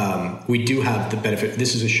do have the benefit.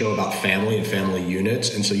 This is a show about family and family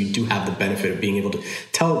units. And so you do have the benefit of being able to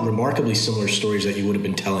tell remarkably similar stories that you would have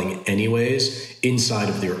been telling anyways inside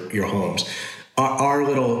of your homes.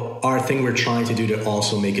 Our thing we're trying to do to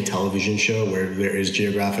also make a television show where there is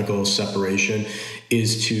geographical separation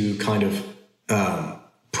is to kind of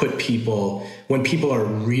put people, when people are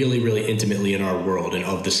really, really intimately in our world and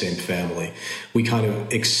of the same family, we kind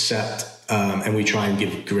of accept and we try and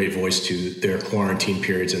give great voice to their quarantine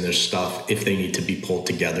periods and their stuff if they need to be pulled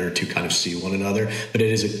together to kind of see one another. But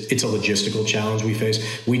it's a logistical challenge we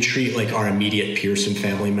face. We treat like our immediate Pearson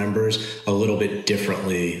family members a little bit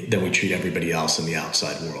differently than we treat everybody else in the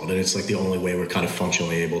outside world. And it's like the only way we're kind of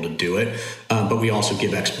functionally able to do it. But we also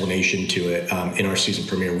give explanation to it. In our season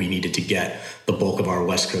premiere, we needed to get the bulk of our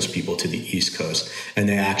West Coast people to the East Coast. And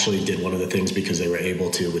they actually did one of the things because they were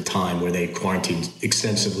able to with time where they quarantined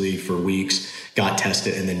extensively for weeks, got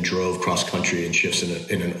tested, and then drove cross country in shifts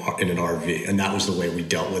in an RV. And that was the way we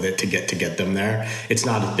dealt with it to get them there. It's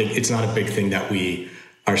not a big thing that we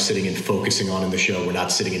are sitting and focusing on in the show. We're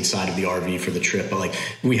not sitting inside of the RV for the trip, but like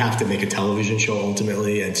we have to make a television show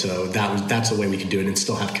ultimately. And so that's the way we can do it and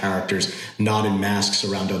still have characters not in masks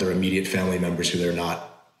around other immediate family members who they're not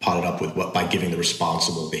potted up with by giving the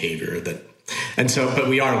responsible behavior that. And so, but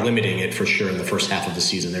we are limiting it for sure in the first half of the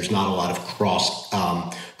season. There's not a lot of cross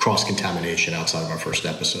contamination outside of our first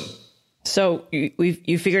episode. So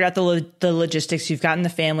you figured out the logistics. You've gotten the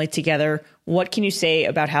family together. What can you say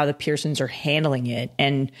about how the Pearsons are handling it?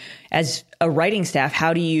 And as a writing staff,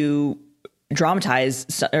 how do you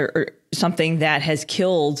dramatize or something that has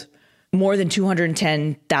killed more than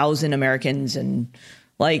 210,000 Americans? And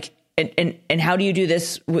how do you do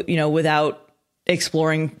this, without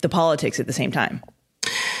exploring the politics at the same time?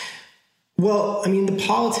 Well, I mean, the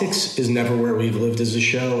politics is never where we've lived as a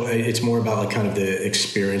show. It's more about like kind of the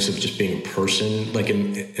experience of just being a person, like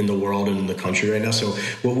in the world and in the country right now. So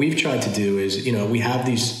what we've tried to do is, we have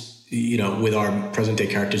these, with our present day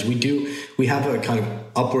characters, we have a kind of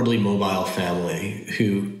upwardly mobile family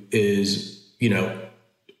who is,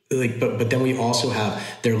 but then we also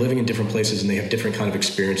they're living in different places and they have different kind of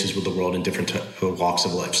experiences with the world in different walks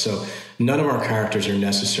of life. So none of our characters are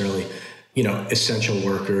necessarily, essential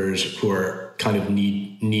workers who are kind of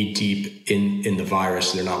knee deep in the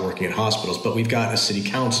virus. They're not working at hospitals, but we've got a city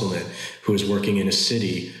councilman who is working in a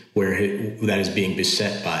city that is being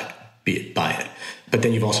beset by it. But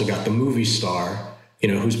then you've also got the movie star,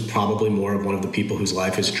 who's probably more of one of the people whose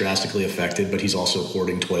life is drastically affected, but he's also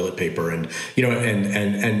hoarding toilet paper and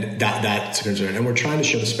that's a concern. And we're trying to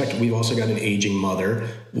show the spectrum. We've also got an aging mother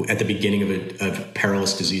at the beginning of a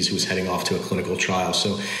perilous disease who is heading off to a clinical trial.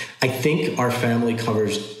 So I think our family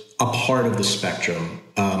covers a part of the spectrum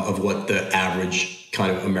of what the average kind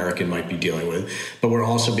of American might be dealing with. But we're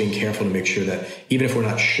also being careful to make sure that even if we're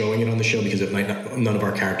not showing it on the show, because none of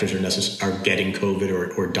our characters are getting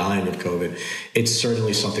COVID or dying of COVID, it's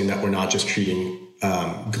certainly something that we're not just treating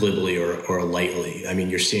glibly or lightly. I mean,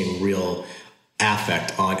 you're seeing real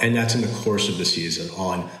affect and that's in the course of the season,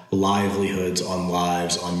 on livelihoods, on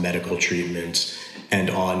lives, on medical treatments, and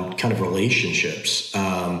on kind of relationships,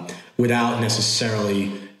 without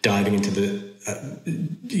necessarily diving into the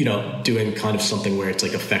doing kind of something where it's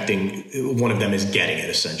like affecting one of them is getting it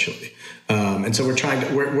essentially. And so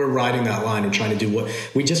we're riding that line and trying to do what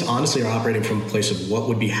we just honestly are operating from a place of what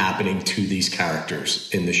would be happening to these characters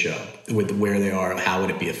in the show with where they are, how would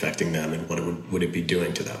it be affecting them, and what would it be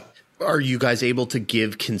doing to them. Are you guys able to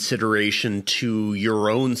give consideration to your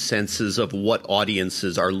own senses of what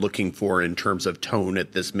audiences are looking for in terms of tone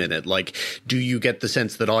at this minute? Like, do you get the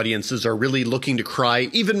sense that audiences are really looking to cry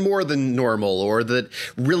even more than normal, or that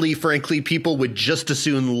really, frankly, people would just as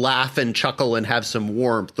soon laugh and chuckle and have some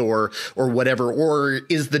warmth or whatever? Or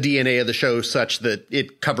is the DNA of the show such that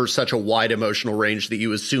it covers such a wide emotional range that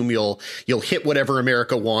you assume you'll hit whatever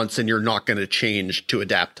America wants and you're not going to change to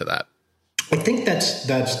adapt to that? I think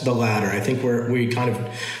that's the latter. I think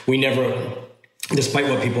we never despite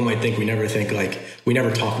what people might think, we never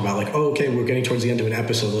talk about like, oh, okay, we're getting towards the end of an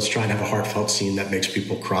episode. Let's try and have a heartfelt scene that makes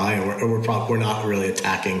people cry. We're not really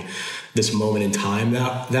attacking this moment in time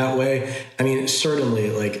that way. I mean,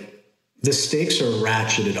 certainly, like, the stakes are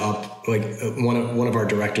ratcheted up. Like one of our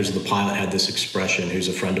directors of the pilot had this expression, who's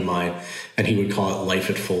a friend of mine, and he would call it life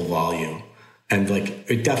at full volume. And like,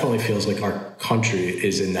 it definitely feels like our country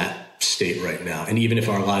is in that state right now. And even if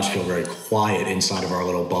our lives feel very quiet inside of our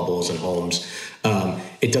little bubbles and homes,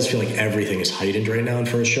 it does feel like everything is heightened right now. And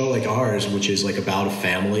for a show like ours, which is like about a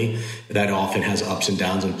family that often has ups and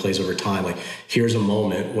downs and plays over time, like here's a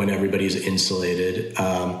moment when everybody's insulated.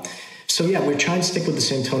 So yeah, we're trying to stick with the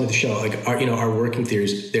same tone of the show. Like our working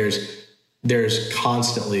theories, there's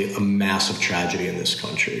constantly a massive tragedy in this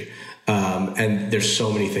country. And there's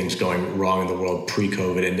so many things going wrong in the world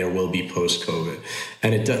pre-COVID, and there will be post-COVID.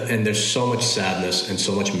 And there's so much sadness and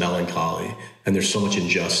so much melancholy, and there's so much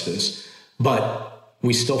injustice. But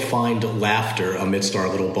we still find laughter amidst our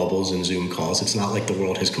little bubbles and Zoom calls. It's not like the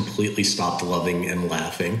world has completely stopped loving and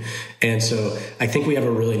laughing. And so I think we have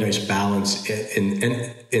a really nice balance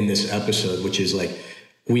in this episode, which is like,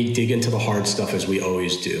 we dig into the hard stuff as we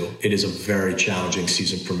always do. It is a very challenging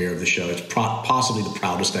season premiere of the show. It's possibly the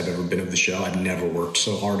proudest I've ever been of the show. I've never worked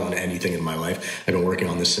so hard on anything in my life. I've been working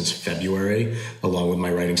on this since February, along with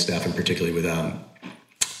my writing staff, and particularly with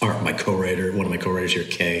my co-writer, one of my co-writers here,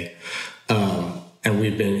 Kay. And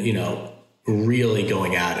we've been, really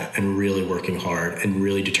going at it and really working hard and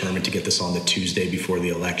really determined to get this on the Tuesday before the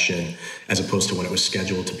election, as opposed to when it was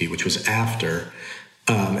scheduled to be, which was after.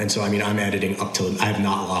 And so, I mean, I'm editing up till I have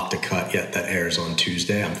not locked a cut yet that airs on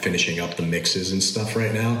Tuesday. I'm finishing up the mixes and stuff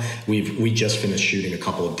right now. We just finished shooting a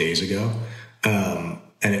couple of days ago, and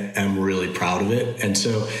I'm really proud of it. And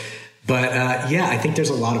so, but I think there's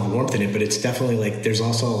a lot of warmth in it, but it's definitely like there's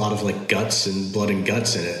also a lot of like guts and blood and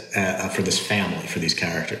guts in it for this family, for these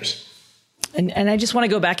characters. And I just want to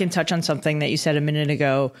go back and touch on something that you said a minute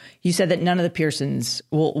ago. You said that none of the Pearsons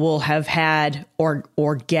will have had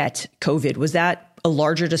or get COVID. Was that a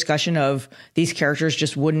larger discussion of these characters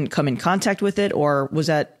just wouldn't come in contact with it? Or was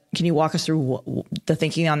that, can you walk us through the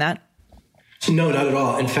thinking on that? No, not at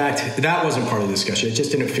all. In fact, that wasn't part of the discussion. It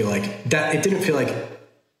just didn't feel like that. It didn't feel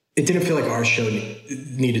like our show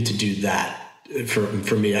needed to do that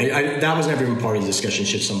for me. That was never even part of the discussion.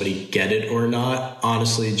 Should somebody get it or not?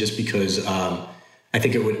 Honestly, just because I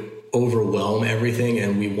think it would overwhelm everything,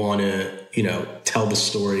 and we want to, tell the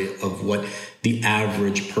story of what the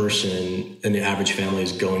average person and the average family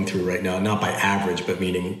is going through right now. Not by average, but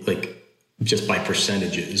meaning like just by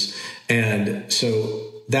percentages. And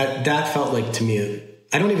so that felt like, to me,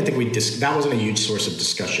 I don't even think that wasn't a huge source of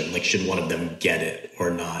discussion. Like, should one of them get it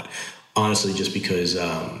or not? Honestly, just because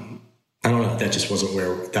I don't know, that just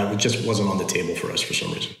wasn't on the table for us for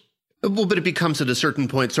some reason. Well, but it becomes at a certain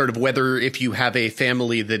point sort of whether, if you have a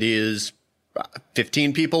family that is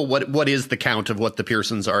 15 people, what is the count of what the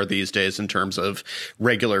Pearsons are these days in terms of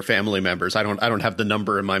regular family members? I don't have the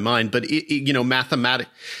number in my mind, but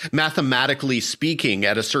mathematically speaking,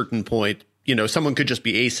 at a certain point, someone could just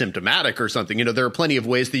be asymptomatic or something. There are plenty of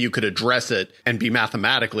ways that you could address it and be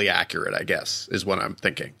mathematically accurate, I guess, is what I'm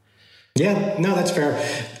thinking. Yeah, no, that's fair.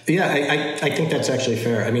 Yeah, I think that's actually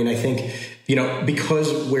fair. I mean, I think,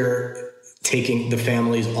 because we're taking the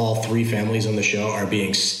families, all three families on the show are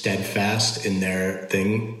being steadfast in their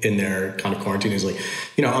kind of quarantine. Is like,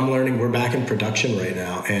 I'm learning, we're back in production right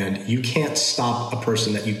now, and you can't stop a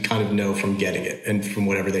person that you kind of know from getting it and from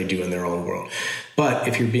whatever they do in their own world. But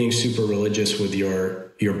if you're being super religious with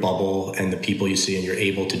your bubble and the people you see, and you're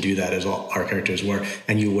able to do that, as all our characters were,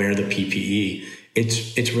 and you wear the PPE,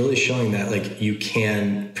 it's really showing that like you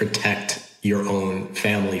can protect your own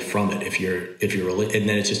family from it if you're and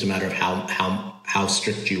then it's just a matter of how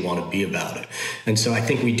strict you want to be about it. And so I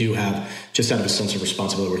think we do have, just out of a sense of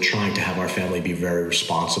responsibility, we're trying to have our family be very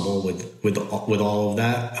responsible with all of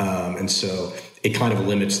that. And so it kind of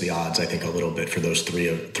limits the odds, I think, a little bit for those three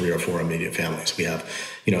or four immediate families. We have,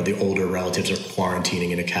 the older relatives are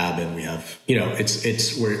quarantining in a cabin. We have,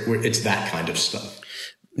 it's that kind of stuff.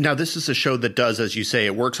 Now, this is a show that does, as you say,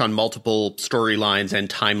 it works on multiple storylines and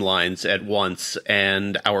timelines at once.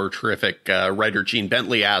 And our terrific writer, Gene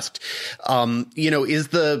Bentley, asked, is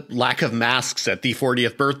the lack of masks at the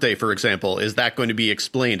 40th birthday, for example, is that going to be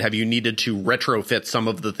explained? Have you needed to retrofit some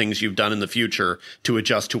of the things you've done in the future to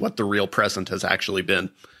adjust to what the real present has actually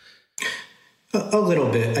been? A little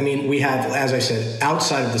bit. I mean, we have, as I said,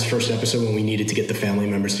 outside of this first episode when we needed to get the family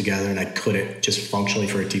members together and I couldn't just functionally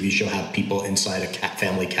for a TV show have people inside a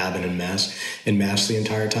family cabin in mask the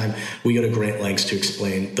entire time, we go to great lengths to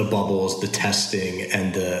explain the bubbles, the testing,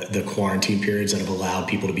 and the quarantine periods that have allowed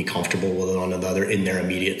people to be comfortable with one another in their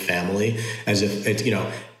immediate family, as if it's,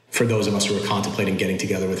 for those of us who are contemplating getting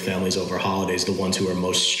together with families over holidays, the ones who are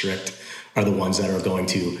most strict are the ones that are going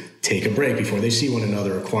to take a break before they see one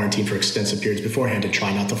another or quarantine for extensive periods beforehand and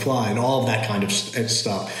try not to fly and all of that kind of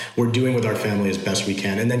stuff we're doing with our family as best we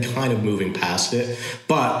can and then kind of moving past it.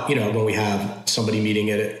 But, when we have somebody meeting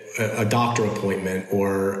at a doctor appointment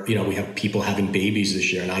or, we have people having babies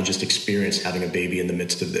this year and I just experienced having a baby in the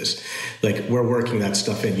midst of this, like we're working that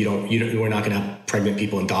stuff in. We're not going to have pregnant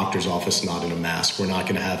people in doctor's office not in a mask. We're not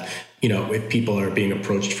going to have if people are being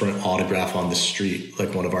approached for an autograph on the street,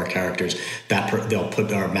 like one of our characters, they'll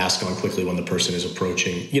put our mask on quickly when the person is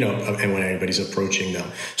approaching, and when anybody's approaching them.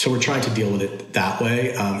 So we're trying to deal with it that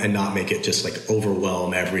way and not make it just like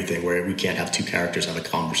overwhelm everything where we can't have two characters have a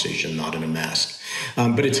conversation not in a mask.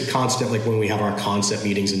 But it's a constant, like when we have our concept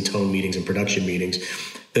meetings and tone meetings and production meetings,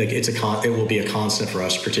 like it will be a constant for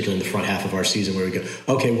us, particularly in the front half of our season where we go,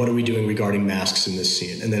 okay, what are we doing regarding masks in this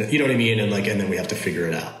scene? And then, you know what I mean? And then we have to figure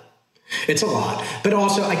it out. It's a lot, but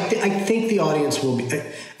also I think the audience will be.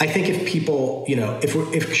 I think if people,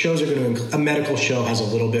 if shows are going to, a medical show has a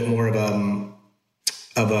little bit more of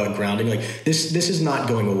a grounding. Like this is not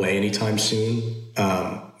going away anytime soon.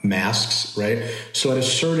 Masks, right? So at a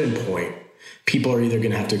certain point, people are either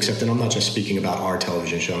going to have to accept, and I'm not just speaking about our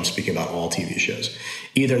television show, I'm speaking about all TV shows,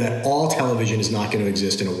 either that all television is not going to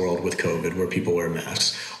exist in a world with COVID where people wear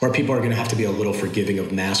masks, or people are going to have to be a little forgiving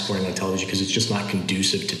of mask wearing on television because it's just not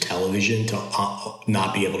conducive to television to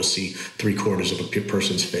not be able to see 3/4 of a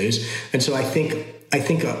person's face. And so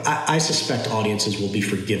I suspect audiences will be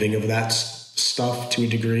forgiving of that stuff to a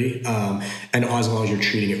degree, and as long as you're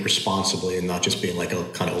treating it responsibly and not just being like a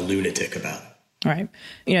kind of a lunatic about it. All right.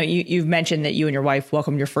 You've mentioned that you and your wife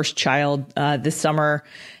welcomed your first child this summer.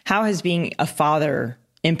 How has being a father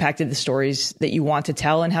impacted the stories that you want to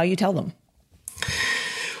tell and how you tell them?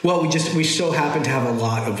 Well, we so happen to have a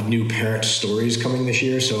lot of new parent stories coming this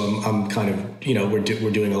year. So I'm kind of, we're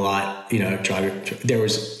doing a lot, there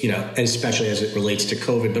was, especially as it relates to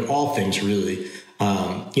COVID, but all things really,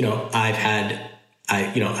 I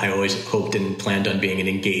always hoped and planned on being an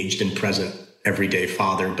engaged and present everyday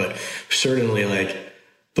father, but certainly like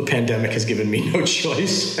the pandemic has given me no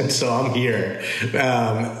choice. And so I'm here.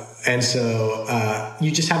 And so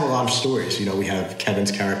you just have a lot of stories. We have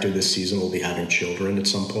Kevin's character this season will be having children at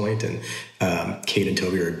some point, and Kate and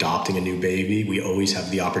Toby are adopting a new baby. We always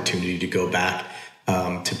have the opportunity to go back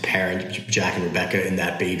to parent Jack and Rebecca in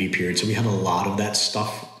that baby period. So we have a lot of that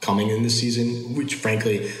stuff coming in this season, which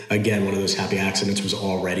frankly, again, one of those happy accidents was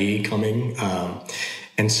already coming.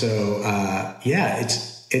 And so,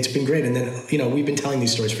 it's been great. And then, we've been telling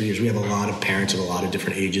these stories for years. We have a lot of parents of a lot of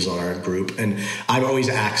different ages on our group. And I've always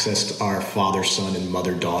accessed our father-son and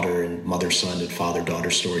mother-daughter and mother-son and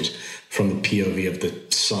father-daughter stories from the POV of the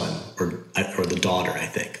son or the daughter, I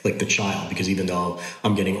think, like the child, because even though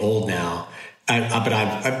I'm getting old now,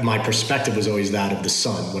 my perspective was always that of the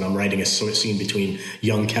son. When I'm writing a scene between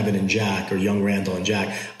young Kevin and Jack or young Randall and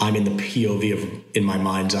Jack, I'm in the POV of, in my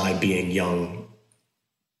mind's eye, being young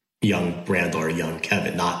Randall or young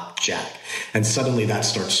Kevin, not Jack. And suddenly that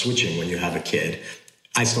starts switching when you have a kid.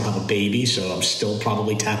 I still have a baby, so I'm still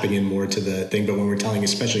probably tapping in more to the thing. But when we're telling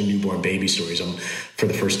especially newborn baby stories, for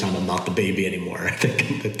the first time, I'm not the baby anymore. I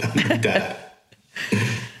think I'm the dad.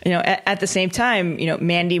 At the same time,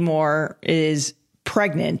 Mandy Moore is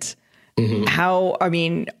pregnant.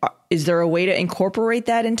 Mm-hmm. Is there a way to incorporate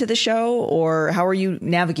that into the show, or how are you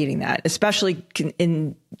navigating that, especially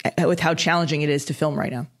with how challenging it is to film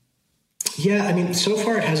right now? Yeah, so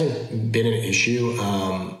far it hasn't been an issue.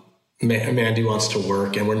 Mandy wants to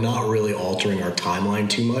work, and we're not really altering our timeline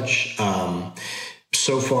too much.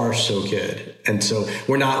 So far, so good. And so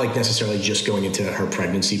we're not necessarily just going into her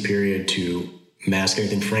pregnancy period to mask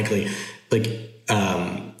anything. Frankly,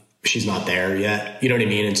 she's not there yet. You know what I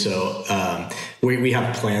mean? And so we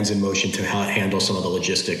have plans in motion to handle some of the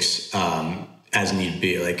logistics as need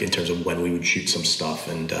be, in terms of when we would shoot some stuff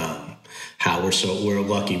and how we're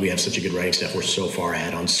lucky. We have such a good writing staff. We're so far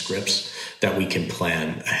ahead on scripts that we can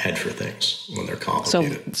plan ahead for things when they're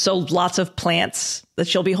complicated. So lots of plants that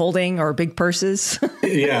she'll be holding or big purses.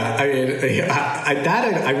 Yeah. I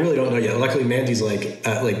really don't know yet. Luckily, Mandy's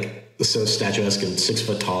so statuesque and 6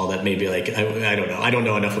 foot tall that maybe I don't know. I don't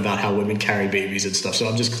know enough about how women carry babies and stuff. So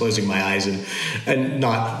I'm just closing my eyes and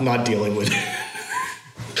not dealing with it.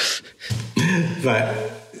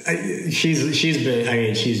 But she's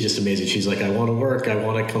just amazing. She's like, I want to work. I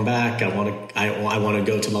want to come back. I want to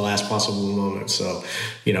go to the last possible moment. So,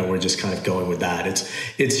 we're just kind of going with that.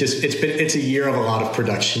 It's a year of a lot of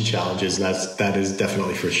production challenges. That is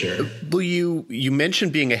definitely for sure. Well, you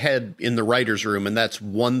mentioned being ahead in the writer's room, and that's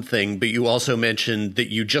one thing, but you also mentioned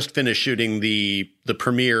that you just finished shooting the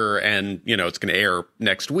premiere and, it's going to air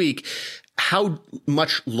next week. How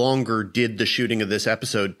much longer did the shooting of this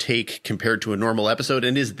episode take compared to a normal episode?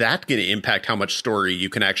 And is that going to impact how much story you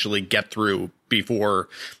can actually get through before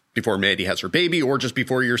Mandy has her baby, or just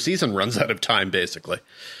before your season runs out of time, basically?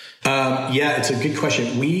 Yeah, it's a good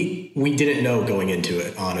question. We didn't know going into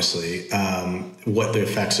it, honestly, what the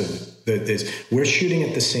effects of this. We're shooting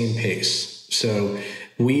at the same pace. So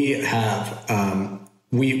we have,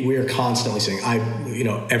 we're constantly saying,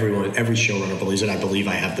 every showrunner believes it. I believe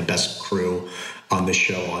I have the best crew on this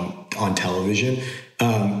show on television.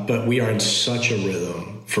 But we are in such a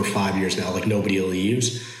rhythm for 5 years now, like nobody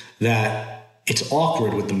leaves, that it's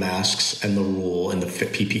awkward with the masks and the rule and the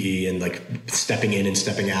PPE and like stepping in and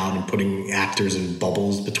stepping out and putting actors in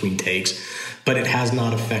bubbles between takes. But it has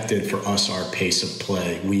not affected for us our pace of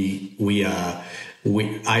play. We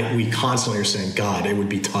constantly are saying, God, it would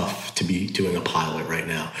be tough to be doing a pilot right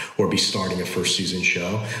now or be starting a first season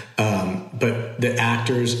show. But the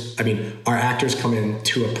actors, our actors come in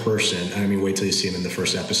to a person. Wait till you see them in the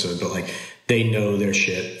first episode, but like they know their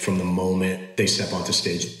shit from the moment they step onto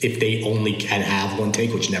stage. If they only can have one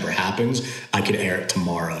take, which never happens, I could air it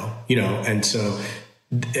tomorrow, and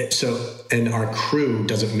and our crew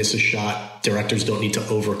doesn't miss a shot. Directors don't need to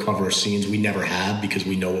overcover scenes. We never have, because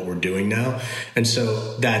we know what we're doing now. And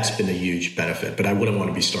so that's been a huge benefit, but I wouldn't want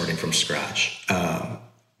to be starting from scratch.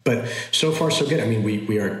 But so far so good.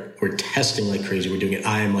 We're testing like crazy. We're doing it.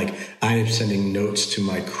 I am sending notes to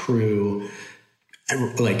my crew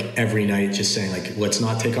like every night, just saying like, let's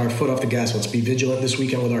not take our foot off the gas. Let's be vigilant this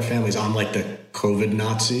weekend with our families. I'm like the COVID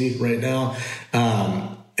Nazi right now.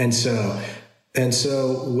 And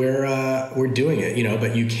so we're doing it,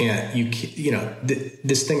 but you can't,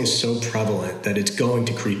 this thing is so prevalent that it's going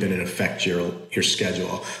to creep in and affect your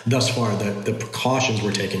schedule. Thus far, the precautions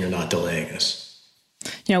we're taking are not delaying us.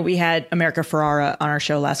 We had America Ferrara on our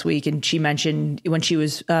show last week, and she mentioned when she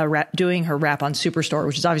was doing her wrap on Superstore,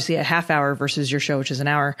 which is obviously a half hour versus your show, which is an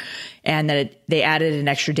hour, and that they added an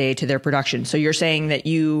extra day to their production. So you're saying that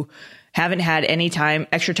you haven't had any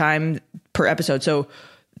extra time per episode. So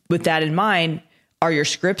with that in mind, are your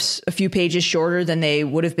scripts a few pages shorter than they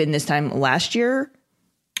would have been this time last year?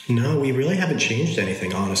 No, we really haven't changed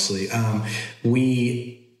anything, honestly.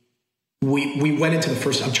 We went into the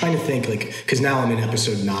first, I'm trying to think because now I'm in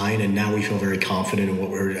episode 9 and now we feel very confident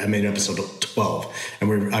in I'm in episode 12 and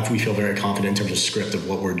we feel very confident in terms of script of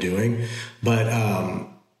what we're doing. But,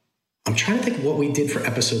 I'm trying to think what we did for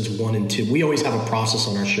episodes 1 and 2. We always have a process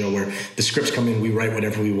on our show where the scripts come in, we write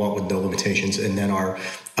whatever we want with no limitations. And then our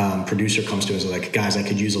producer comes to us like, guys, I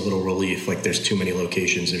could use a little relief. Like there's too many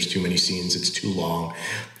locations, there's too many scenes, it's too long.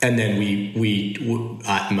 And then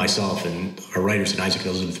myself and our writers and Isaac and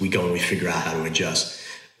Elizabeth, we go and we figure out how to adjust.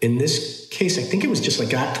 In this case, I think it was just like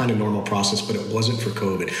that kind of normal process, but it wasn't for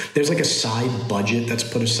COVID. There's like a side budget that's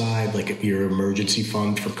put aside, like your emergency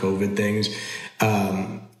fund for COVID things.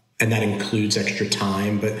 And that includes extra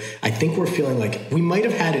time. But I think we're feeling like we might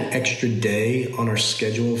have had an extra day on our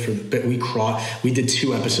schedule but we did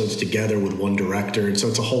 2 episodes together with one director. And so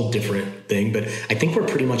it's a whole different thing. But I think we're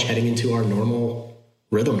pretty much heading into our normal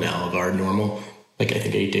rhythm now of our normal, I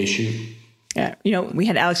think 8-day shoot. Yeah. We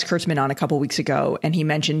had Alex Kurtzman on a couple of weeks ago, and he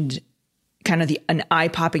mentioned kind of an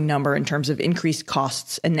eye-popping number in terms of increased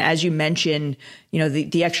costs. And as you mentioned,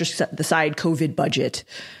 the extra, the side COVID budget,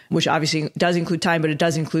 which obviously does include time, but it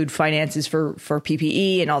does include finances for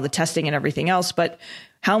PPE and all the testing and everything else. But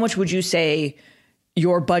how much would you say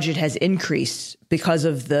your budget has increased because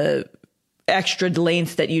of the extra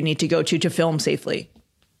lengths that you need to go to film safely?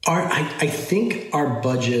 I think our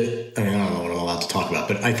budget, I don't know what I'm allowed to talk about,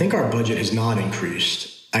 but I think our budget has not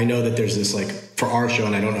increased. I know that there's this for our show,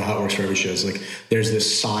 and I don't know how it works for every show, it's there's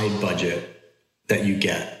this side budget that you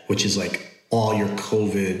get, which is all your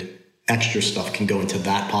COVID extra stuff can go into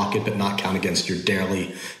that pocket, but not count against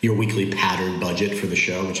your weekly pattern budget for the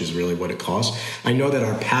show, which is really what it costs. I know that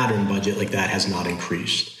our pattern budget that has not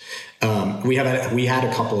increased. We had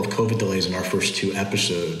a couple of COVID delays in our first 2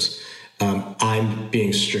 episodes. I'm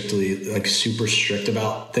being strictly super strict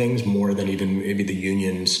about things more than even maybe the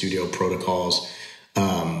union studio protocols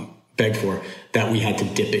beg for, that we had to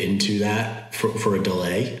dip into that for a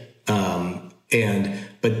delay. And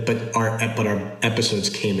but our episodes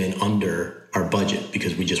came in under our budget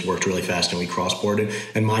because we just worked really fast and we cross-boarded.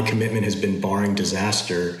 And my commitment has been, barring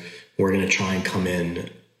disaster, we're going to try and come in,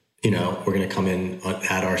 we're going to come in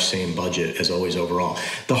at our same budget as always overall.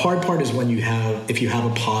 The hard part is if you have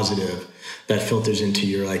a positive that filters into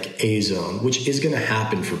your like A zone, which is going to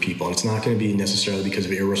happen for people. And it's not going to be necessarily because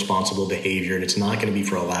of irresponsible behavior, and it's not going to be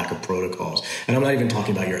for a lack of protocols. And I'm not even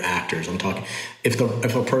talking about your actors. I'm talking if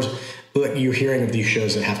a person, like you're hearing of these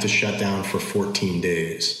shows that have to shut down for 14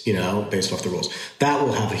 days, based off the rules, that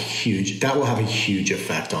will have a huge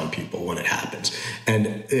effect on people when it happens. And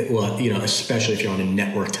it will, especially if you're on a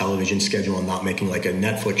network television schedule and not making like a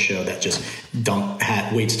Netflix show that just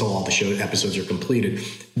waits till all the show episodes are completed.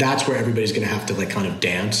 That's where everybody's going to have to like kind of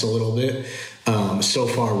dance a little bit. So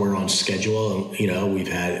far we're on schedule,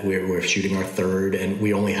 and we're shooting our third, and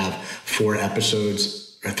we only have 4 or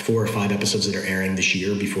 5 episodes that are airing this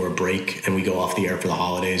year before a break, and we go off the air for the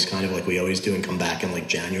holidays, kind of like we always do, and come back in like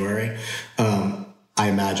January. I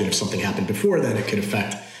imagine if something happened before then, it could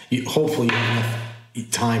affect you. Hopefully you have enough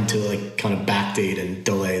time to like kind of backdate and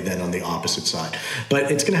delay then on the opposite side. But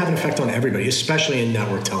it's going to have an effect on everybody, especially in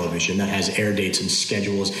network television that has air dates and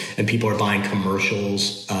schedules, and people are buying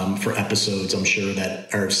commercials for episodes, I'm sure,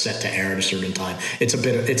 that are set to air at a certain time. It's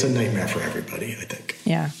a nightmare for everybody, I think.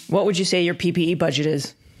 Yeah. What would you say your PPE budget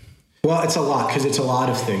is? Well, it's a lot, because it's a lot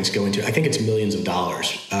of things go into it. I think it's millions of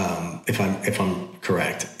dollars, if I'm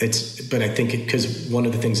correct. But I think because one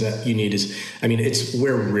of the things that you need is,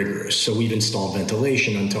 we're rigorous. So we've installed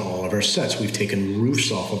ventilation onto all of our sets. We've taken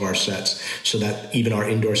roofs off of our sets so that even our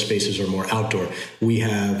indoor spaces are more outdoor. We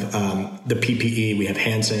have the PPE. We have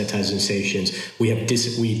hand sanitizing stations. We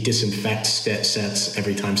disinfect sets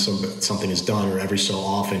every time something is done, or every so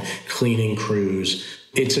often. Cleaning crews.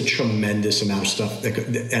 It's a tremendous amount of stuff,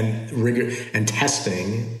 and rigor and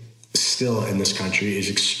testing still in this country is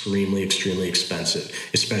extremely, extremely expensive,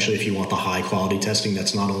 especially if you want the high quality testing.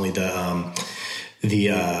 That's not only the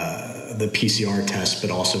PCR test,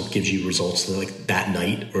 but also gives you results like that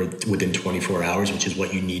night or within 24 hours, which is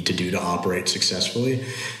what you need to do to operate successfully.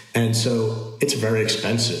 And so it's very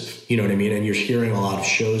expensive, you know what I mean? And you're hearing a lot of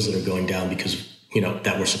shows that are going down because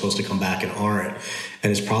that were supposed to come back and aren't.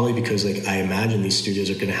 And it's probably because, like, I imagine these studios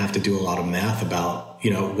are going to have to do a lot of math about,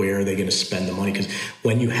 where are they going to spend the money? Because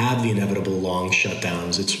when you have the inevitable long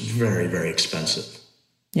shutdowns, it's very, very expensive.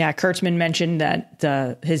 Yeah, Kurtzman mentioned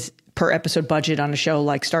that his per episode budget on a show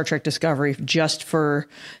like Star Trek Discovery, just for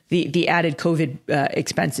the added COVID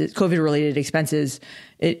expenses, COVID-related expenses,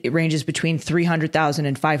 it ranges between $300,000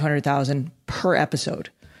 and $500,000 per episode.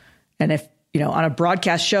 And if on a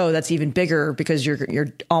broadcast show, that's even bigger because you're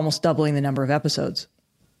almost doubling the number of episodes.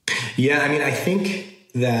 Yeah, I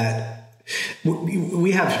think that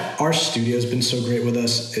we have, our studio's been so great with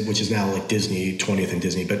us, which is now like Disney, 20th and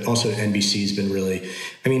Disney, but also NBC's been really,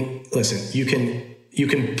 listen, you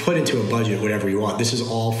can put into a budget whatever you want. This is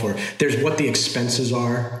all there's what the expenses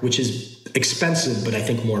are, which is expensive, but I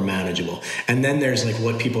think more manageable. And then there's like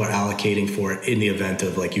what people are allocating for in the event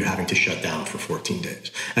of like you having to shut down for 14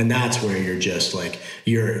 days. And that's where you're just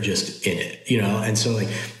in it, And so like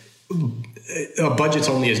a budget's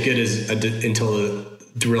only as good as until a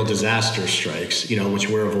real disaster strikes, which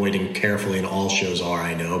we're avoiding carefully, and all shows are,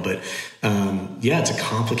 I know. But it's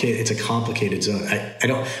a complicated zone.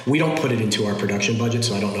 We don't put it into our production budget,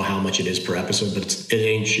 so I don't know how much it is per episode, but it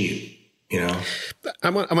ain't cheap.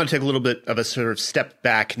 I'm going to take a little bit of a sort of step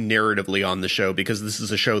back narratively on the show, because this is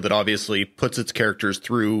a show that obviously puts its characters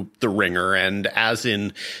through the ringer. And as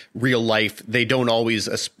in real life, they don't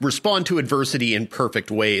always respond to adversity in perfect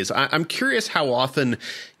ways. I'm curious how often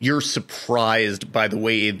you're surprised by the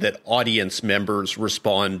way that audience members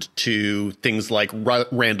respond to things like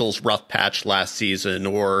Randall's rough patch last season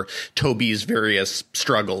or Toby's various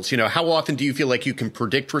struggles. How often do you feel like you can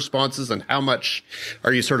predict responses, and how much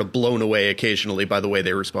are you sort of blown away occasionally by the way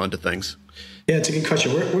they respond to things? Yeah, it's a good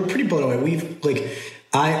question. We're pretty blown away.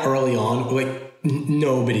 Early on,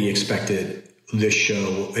 nobody expected this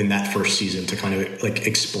show in that first season to kind of like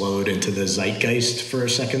explode into the zeitgeist for a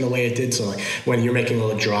second the way it did. So like when you're making a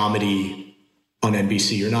little dramedy on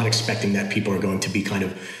NBC, you're not expecting that people are going to be kind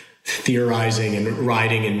of theorizing and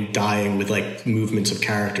riding and dying with like movements of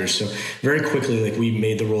characters. So very quickly, like we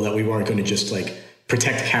made the rule that we weren't going to just like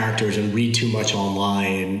protect characters and read too much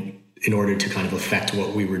online in order to kind of affect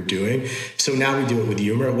what we were doing. So now we do it with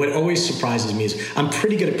humor. What always surprises me is I'm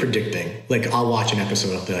pretty good at predicting. Like I'll watch an episode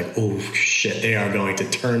and I'll be like, oh shit, they are going to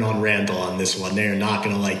turn on Randall on this one. They are not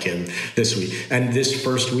going to like him this week. And this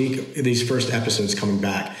first week, these first episodes coming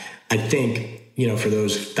back, I think, for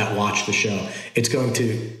those that watch the show, there's going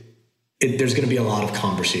to be a lot of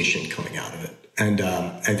conversation coming out of it. And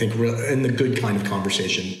I think in the good kind of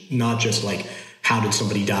conversation, not just like, how did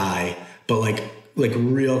somebody die, but like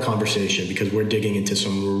real conversation, because we're digging into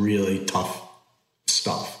some really tough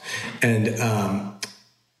stuff.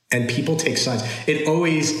 And people take sides. It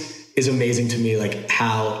always is amazing to me, like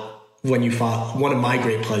how, when you fought, one of my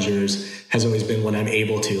great pleasures has always been when I'm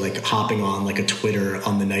able to, like, hopping on like a Twitter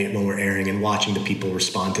on the night when we're airing and watching the people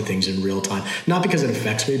respond to things in real time. Not because it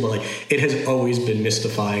affects me, but like it has always been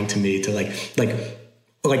mystifying to me to like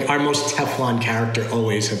our most Teflon character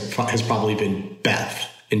always has probably been Beth.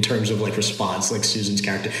 In terms of like response, like Susan's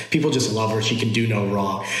character, people just love her. She can do no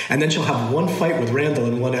wrong. And then she'll have one fight with Randall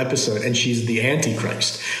in one episode and she's the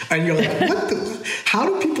Antichrist. And you're like, how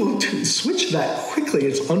do people switch that quickly?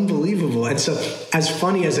 It's unbelievable. And so as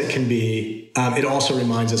funny as it can be, it also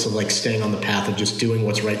reminds us of like staying on the path of just doing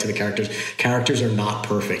what's right to the characters. Characters are not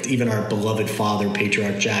perfect. Even our beloved father,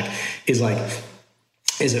 Patriarch Jack, is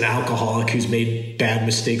an alcoholic who's made bad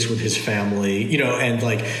mistakes with his family, you know, and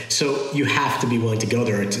like, so you have to be willing to go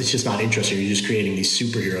there. It's just not interesting. You're just creating these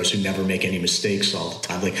superheroes who never make any mistakes all the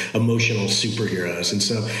time, like emotional superheroes. And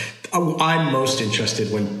so I'm most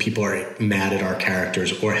interested when people are mad at our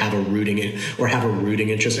characters or have a rooting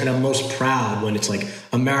interest. And I'm most proud when it's like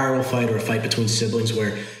a marital fight or a fight between siblings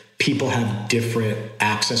where people have different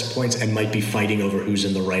access points and might be fighting over who's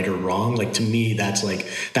in the right or wrong. Like, to me, that's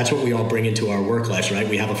what we all bring into our work lives, right?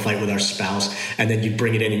 We have a fight with our spouse and then you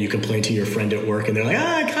bring it in and you complain to your friend at work and they're like,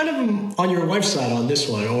 I kind of am on your wife's side on this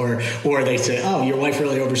one. Or they say, oh, your wife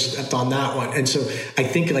really overstepped on that one. And so I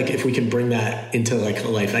think like if we can bring that into like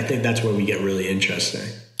life, I think that's where we get really interesting.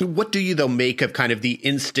 What do you, though, make of kind of the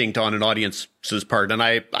instinct on an audience's part? And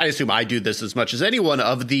I assume I do this as much as anyone,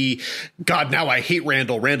 of the, God, now I hate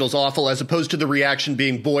Randall. Randall's awful, as opposed to the reaction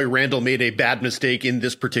being, boy, Randall made a bad mistake in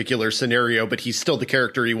this particular scenario, but he's still the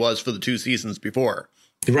character he was for the 2 seasons before.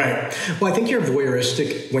 Right. Well, I think you're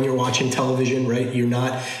voyeuristic when you're watching television, right? You're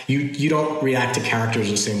not, you don't react to characters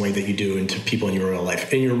the same way that you do into people in your real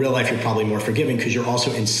life. In your real life, you're probably more forgiving because you're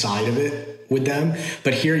also inside of it with them.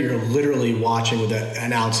 But here you're literally watching with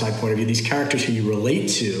an outside point of view. These characters who you relate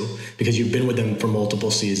to because you've been with them for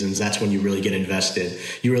multiple seasons, that's when you really get invested.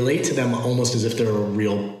 You relate to them almost as if they're a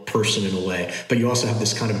real person in a way, but you also have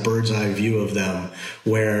this kind of bird's eye view of them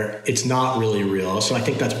where it's not really real. So I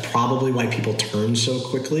think that's probably why people turn so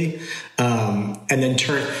quickly, and then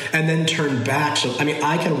turn back. So, I mean,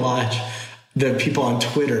 I can watch the people on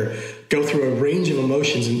Twitter go through a range of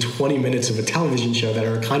emotions in 20 minutes of a television show that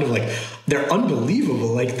are kind of like, they're unbelievable.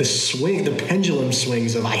 Like the pendulum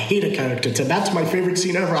swings of, I hate a character, to that's my favorite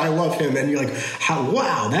scene ever, I love him. And you're like,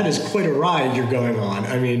 wow, that is quite a ride you're going on.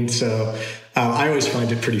 I mean, so I always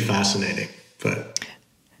find it pretty fascinating.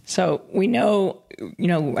 So we know,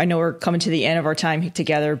 I know we're coming to the end of our time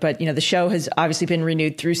together, but, the show has obviously been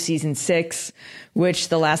renewed through season 6, which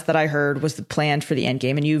the last that I heard was the plan for the end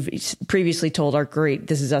game. And you've previously told our great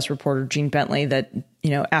This Is Us reporter, Gene Bentley, that,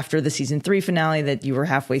 after the season 3 finale that you were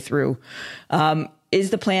halfway through. Is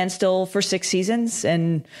the plan still for 6 seasons?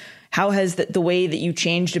 And how has the way that you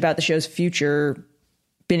changed about the show's future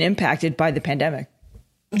been impacted by the pandemic?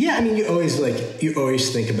 Yeah, I mean, you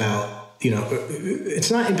always think about,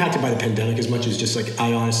 it's not impacted by the pandemic as much as just like,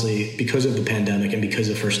 I honestly, because of the pandemic and because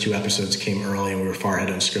the first 2 episodes came early and we were far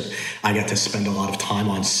ahead on script, I got to spend a lot of time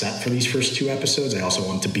on set for these first 2 episodes. I also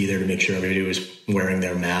wanted to be there to make sure everybody was wearing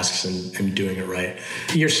their masks and doing it right.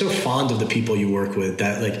 You're so fond of the people you work with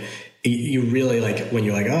that like, you really like, when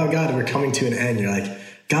you're like, oh God, we're coming to an end, you're like,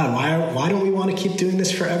 God, why don't we want to keep doing this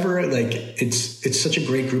forever? Like, it's such a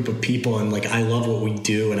great group of people. And like, I love what we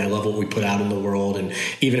do and I love what we put out in the world. And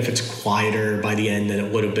even if it's quieter by the end than it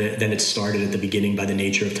would have been, than it started at the beginning by the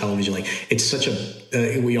nature of television, like it's such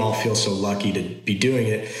we all feel so lucky to be doing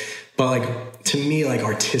it. But like, to me, like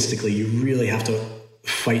artistically, you really have to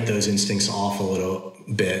fight those instincts off a little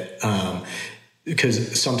bit.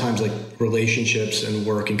 Because sometimes like relationships and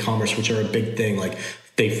work and commerce, which are a big thing, like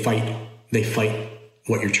they fight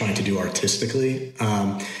what you're trying to do artistically.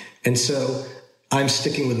 And so I'm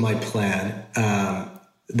sticking with my plan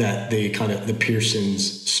that the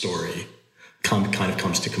Pearsons story kind of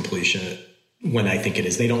comes to completion when I think it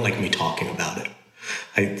is. They don't like me talking about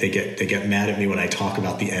it. They get mad at me when I talk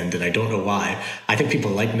about the end, and I don't know why. I think people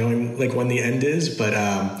like knowing like when the end is, but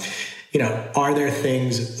are there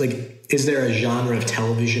things like, is there a genre of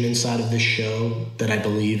television inside of this show that I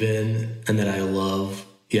believe in and that I love?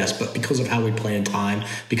 Yes, but because of how we play in time,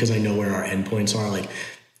 because I know where our endpoints are, like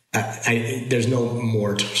there's no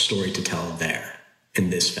more story to tell there in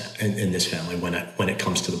this family when it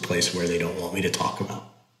comes to the place where they don't want me to talk about.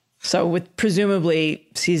 So with presumably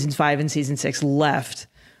seasons 5 and season 6 left,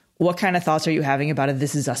 what kind of thoughts are you having about a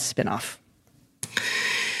This Is Us spinoff?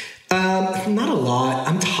 Not a lot.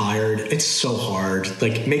 I'm tired. It's so hard.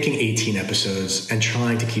 Like making 18 episodes and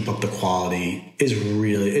trying to keep up the quality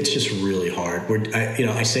it's just really hard.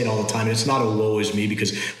 I say it all the time. And it's not a woe is me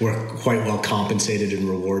because we're quite well compensated and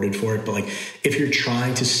rewarded for it. But like, if you're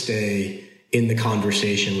trying to stay in the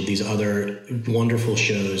conversation with these other wonderful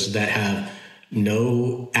shows that have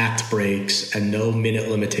no act breaks and no minute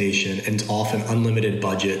limitation and often unlimited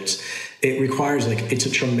budgets, it requires it's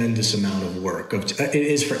a tremendous amount of work. It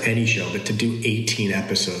is for any show, but to do 18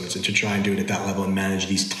 episodes and to try and do it at that level and manage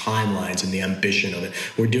these timelines and the ambition of it.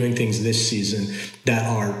 We're doing things this season that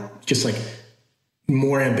are just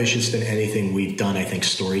more ambitious than anything we've done, I think,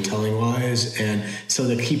 storytelling wise. And so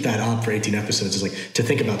to keep that up for 18 episodes is to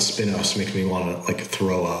think about spin-offs makes me want to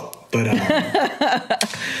throw up. But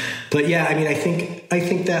but yeah, I mean, I think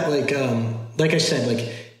that like I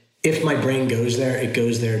said, if my brain goes there, it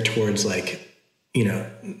goes there towards it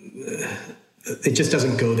just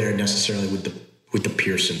doesn't go there necessarily with the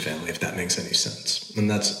Pearson family, if that makes any sense. And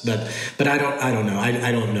that's that. But I don't know.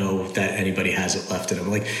 I don't know that anybody has it left in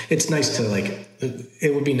them. It's nice to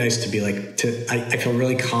it would be nice to be I feel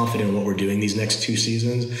really confident in what we're doing these next 2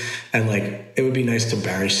 seasons. And it would be nice to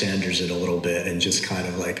Barry Sanders it a little bit and just kind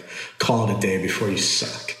of call it a day before you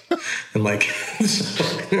suck. And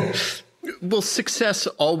Well, success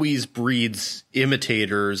always breeds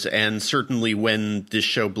imitators, and certainly when this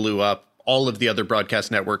show blew up, all of the other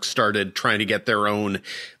broadcast networks started trying to get their own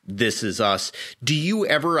This Is Us. Do you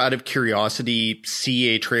ever, out of curiosity, see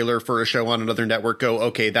a trailer for a show on another network, go,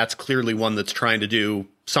 okay, that's clearly one that's trying to do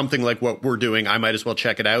something like what we're doing, I might as well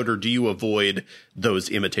check it out? Or do you avoid those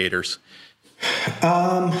imitators?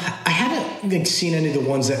 I haven't seen any of the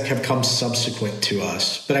ones that have come subsequent to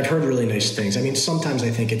us, but I've heard really nice things. I mean, sometimes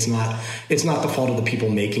I think it's not the fault of the people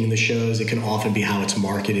making the shows. It can often be how it's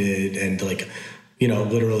marketed and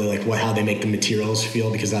literally how they make the materials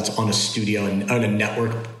feel, because that's on a studio and on a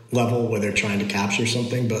network level where they're trying to capture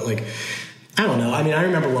something. But I don't know. I mean, I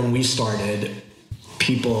remember when we started,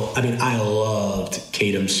 I loved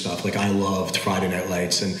Kadam's stuff. I loved Friday Night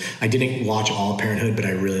Lights, and I didn't watch all Parenthood, but I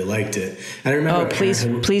really liked it. And I remember,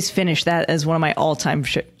 please finish that as one of my all-time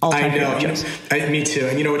shows. Me too.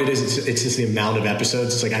 And you know what it is? It's just the amount of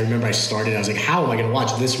episodes. It's I remember I started, I was how am I going to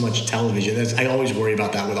watch this much television? I always worry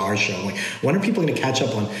about that with our show. When are people going to catch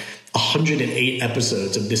up on 108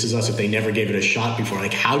 episodes of This Is Us if they never gave it a shot before?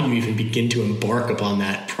 How do you even begin to embark upon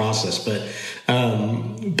that process? But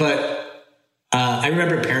I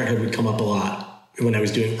remember Parenthood would come up a lot when I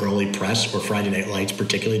was doing early press, or Friday Night Lights,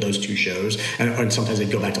 particularly those 2 shows. And sometimes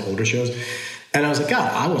I'd go back to older shows. And I was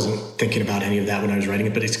God, I wasn't thinking about any of that when I was writing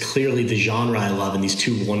it, but it's clearly the genre I love and these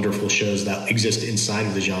 2 wonderful shows that exist inside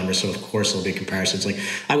of the genre. So of course there'll be comparisons.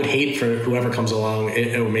 I would hate for whoever comes along,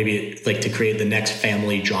 or maybe to create the next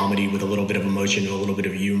family dramedy with a little bit of emotion and a little bit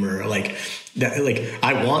of humor.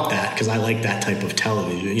 I want that because I like that type of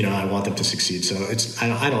television. I want them to succeed. So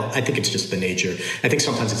I think it's just the nature. I think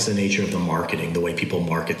sometimes it's the nature of the marketing, the way people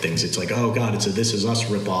market things. It's oh God, it's a This Is Us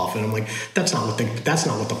ripoff. And I'm that's not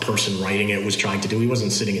what the person writing it was trying to do. He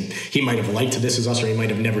wasn't sitting and he might have liked This Is Us, or he might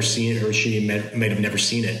have never seen it, or she might have never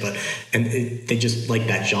seen it, they just like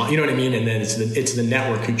that genre. You know what I mean? And then it's the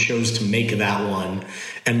network who chose to make that one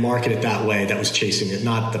and market it that way that was chasing it,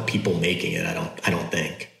 not the people making it. I don't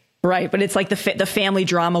think. Right, but it's the family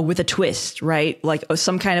drama with a twist, right?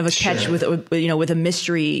 Some kind of a catch with a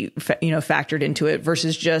mystery, factored into it,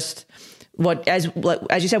 versus just what, as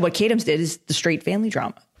you said, what Kadam's did is the straight family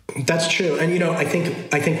drama. That's true, and I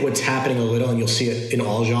think what's happening a little, and you'll see it in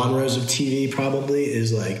all genres of TV, probably,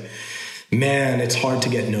 is man, it's hard to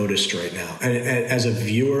get noticed right now. And as a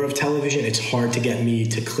viewer of television, it's hard to get me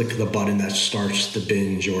to click the button that starts the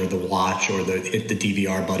binge or the watch or hit the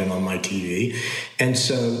DVR button on my TV. And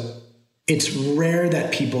so it's rare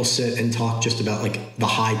that people sit and talk just about the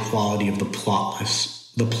high quality of the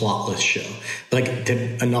plotless show,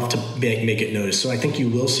 enough to make it noticed. So I think you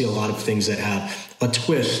will see a lot of things that have a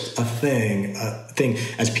twist, a thing,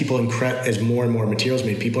 as more and more materials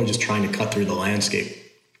made, people are just trying to cut through the landscape.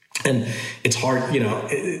 And it's hard,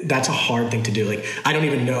 that's a hard thing to do. I don't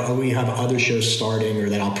even know, we have other shows starting, or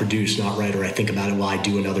that I'll produce, not write, or I think about it while I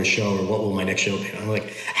do another show, or what will my next show be? I'm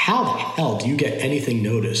how the hell do you get anything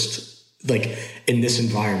noticed in this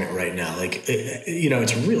environment right now?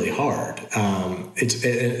 It's really hard.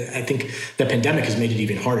 I think the pandemic has made it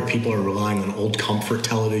even harder. People are relying on old comfort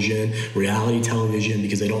television, reality television,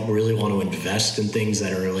 because they don't really want to invest in things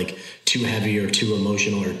that are too heavy or too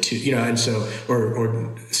emotional or too, and so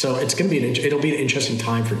it's going to be it'll be an interesting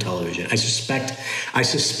time for television. I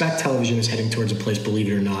suspect television is heading towards a place, believe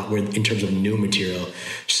it or not, where in terms of new material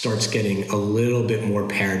starts getting a little bit more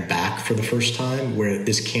pared back for the first time, where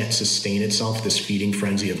this can't sustain itself, this feeding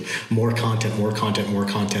frenzy of more content, more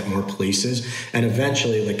places. And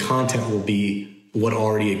eventually the content will be what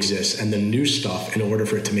already exists, and the new stuff, in order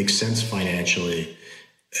for it to make sense financially,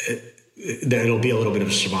 it'll be a little bit of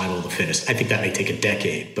a survival of the fittest. I think that may take a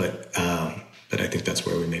decade, but I think that's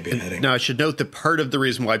where we may be heading. Now, I should note that part of the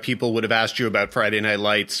reason why people would have asked you about Friday Night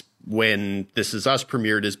Lights when This Is Us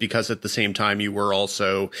premiered is because at the same time you were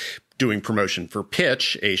also doing promotion for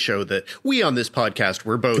Pitch, a show that we on this podcast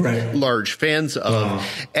were both large fans of.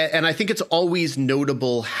 And I think it's always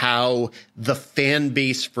notable how the fan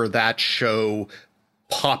base for that show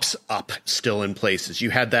pops up still in places. You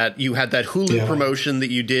had that Hulu promotion that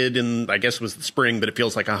you did in, I guess it was the spring, but it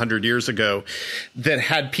feels like 100 years ago, that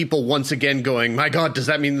had people once again going, my God, does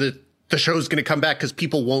that mean that the show's going to come back? Because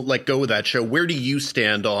people won't let go of that show. Where do you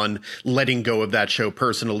stand on letting go of that show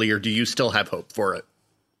personally, or do you still have hope for it?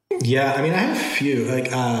 Yeah, I mean, I have a few,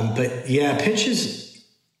 but yeah, Pitch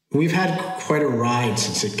we've had quite a ride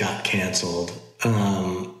since it got canceled,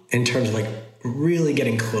 in terms of really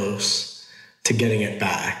getting close to getting it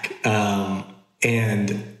back.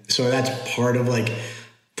 And so that's part of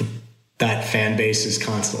that fan base is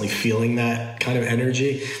constantly feeling that kind of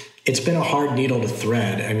energy. It's been a hard needle to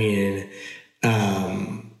thread. I mean,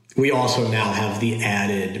 we also now have the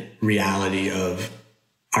added reality of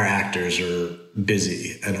our actors are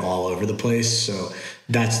busy and all over the place. So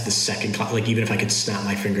that's the second, even if I could snap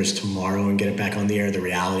my fingers tomorrow and get it back on the air, the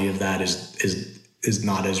reality of that is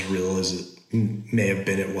not as real as it may have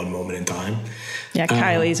been at one moment in time. Yeah.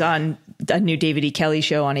 Kylie's on a new David E. Kelly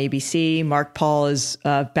show on ABC. Mark Paul is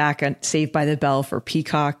back on Saved by the Bell for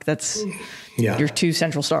Peacock. That's your two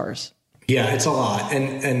central stars. Yeah, it's a lot.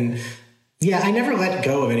 And yeah, I never let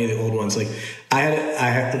go of any of the old ones. I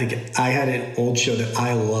had an old show that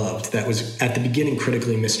I loved that was at the beginning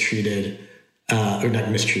critically mistreated, or not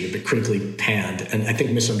mistreated, but critically panned, and I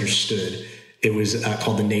think misunderstood. It was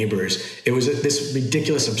called The Neighbors. It was this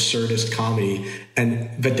ridiculous, absurdist comedy,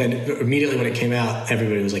 but then immediately when it came out,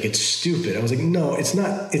 everybody was like, "It's stupid." I was like, "No, it's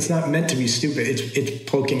not. It's not meant to be stupid. It's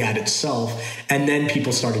poking at itself." And then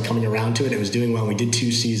people started coming around to it. It was doing well. We did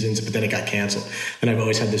 2 seasons, but then it got canceled. And I've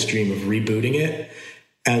always had this dream of rebooting it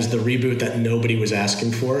as the reboot that nobody was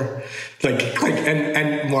asking for,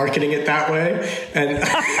 and marketing it that way.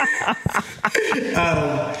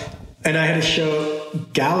 And I had a show,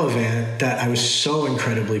 Gallivant, that I was so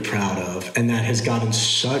incredibly proud of, and that has gotten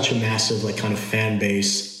such a massive kind of fan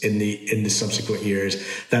base in the subsequent years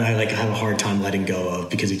that I have a hard time letting go of,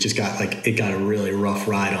 because it just got it got a really rough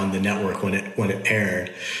ride on the network when it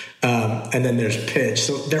aired. And then there's Pitch,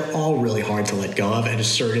 so they're all really hard to let go of. At a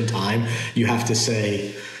certain time, you have to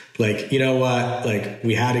say, you know what,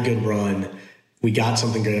 we had a good run. We got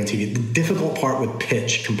something good on TV. The difficult part with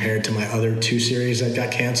Pitch compared to my other 2 series that got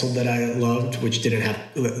canceled that I loved, which didn't have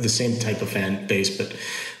the same type of fan base, but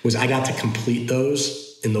was I got to complete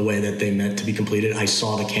those in the way that they meant to be completed. I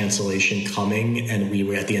saw the cancellation coming, and we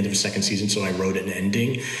were at the end of the 2nd season, so I wrote an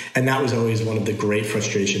ending. And that was always one of the great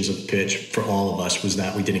frustrations of Pitch for all of us, was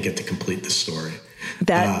that we didn't get to complete the story.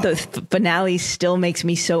 The finale still makes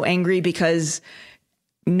me so angry, because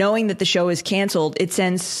knowing that the show is canceled, it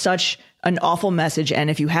sends such an awful message.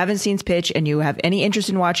 And if you haven't seen Pitch and you have any interest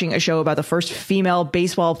in watching a show about the first female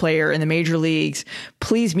baseball player in the major leagues,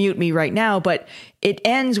 please mute me right now. But it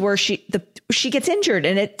ends where she gets injured,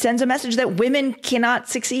 and it sends a message that women cannot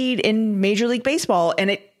succeed in Major League Baseball.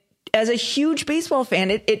 And it, as a huge baseball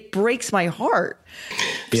fan, it breaks my heart.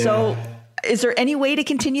 Yeah. So is there any way to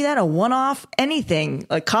continue that? A one-off, anything,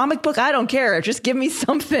 a comic book? I don't care. Just give me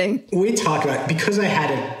something. We talk about, because I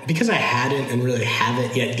hadn't and really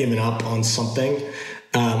haven't yet given up on something.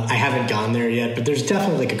 I haven't gone there yet, but there's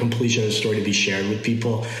definitely a completion of the story to be shared with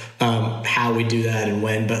people. How we do that and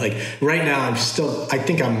when, but right now I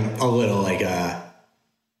think I'm a little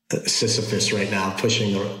Sisyphus right now,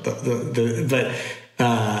 pushing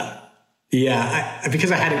because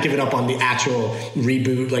I hadn't given up on the actual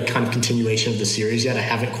reboot, kind of continuation of the series yet. I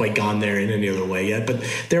haven't quite gone there in any other way yet, but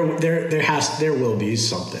there will be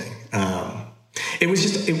something. It was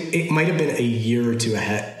just, it might have been a year or 2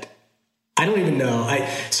 ahead. I don't even know.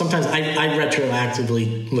 Sometimes I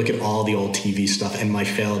retroactively look at all the old TV stuff and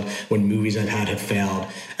when movies I've had have failed.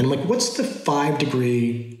 And I'm like, what's the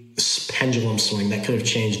 5-degree pendulum swing that could have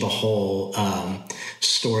changed the whole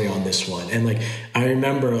story on this one? And I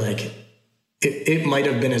remember it might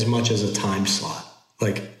have been as much as a time slot.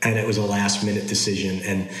 and it was a last minute decision.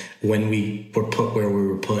 And when we were put where we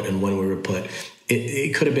were put and when we were put,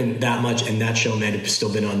 it could have been that much, and that show may have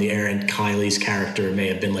still been on the air, and Kylie's character may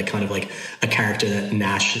have been kind of a character that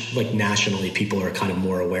nationally people are kind of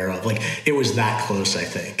more aware of. It was that close, I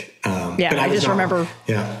think. But I just remember.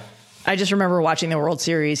 Yeah. I just remember watching the World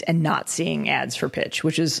Series and not seeing ads for Pitch,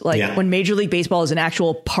 which is when Major League Baseball is an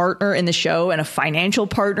actual partner in the show and a financial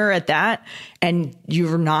partner at that, and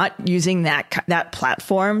you're not using that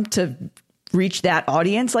platform to reach that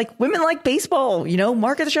audience. Women like baseball,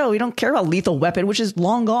 market the show. We don't care about Lethal Weapon, which is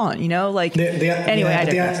long gone, anyway.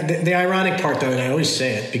 The ironic part, though, and I always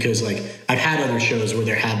say it because I've had other shows where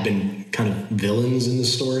there have been kind of villains in the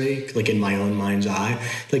story, in my own mind's eye,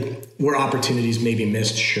 where opportunities may be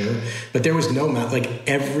missed, sure. But there was no,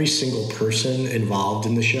 every single person involved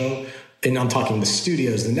in the show, and I'm talking the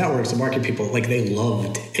studios, the networks, the market people, they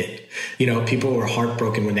loved it. People were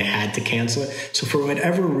heartbroken when they had to cancel it. So for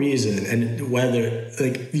whatever reason, and whether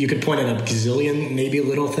you could point out a gazillion maybe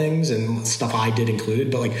little things and stuff I did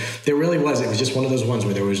included, but there really was. It was just one of those ones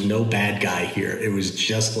where there was no bad guy here. It was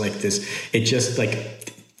just this. It just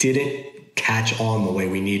didn't catch on the way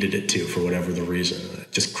we needed it to for whatever the reason.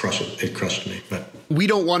 It just crushed me. But we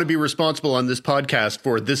don't want to be responsible on this podcast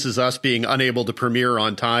for This Is Us being unable to premiere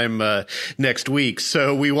on time next week.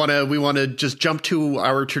 So we want to just jump to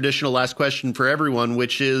our traditional last question for everyone,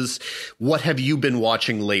 which is, what have you been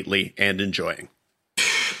watching lately and enjoying?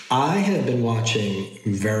 I have been watching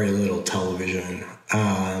very little television.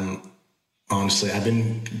 Honestly,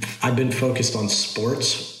 I've been focused on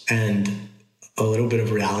sports and a little bit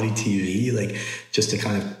of reality TV, just to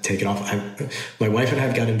kind of take it off. My wife and I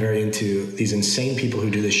have gotten very into these insane people who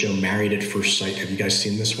do this show, Married at First Sight. Have you guys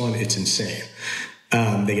seen this one? It's insane.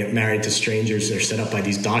 They get married to strangers. They're set up by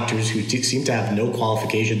these doctors who seem to have no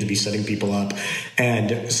qualification to be setting people up.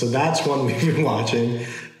 And so that's one we've been watching.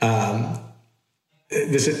 I've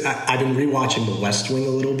been rewatching The West Wing a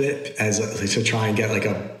little bit to try and get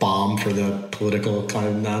a balm for the political kind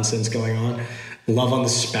of nonsense going on. Love on the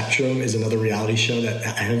Spectrum is another reality show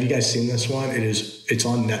have you guys seen this one? It's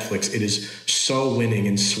on Netflix. It is so winning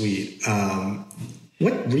and sweet.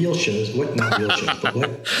 What real shows, not real shows, but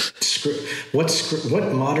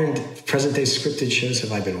what modern present day scripted shows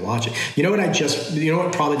have I been watching?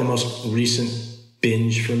 What probably the most recent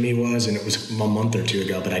binge for me was, and it was a month or two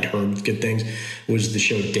ago, but I'd heard good things, was the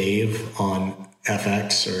show Dave on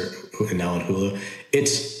FX and now on Hulu.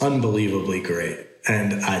 It's unbelievably great.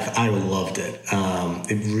 And I loved it.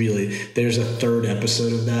 There's a third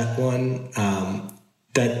episode of that one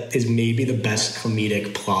that is maybe the best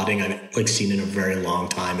comedic plotting I've seen in a very long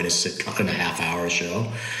time in a sitcom, in a half-hour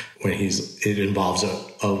show. When it involves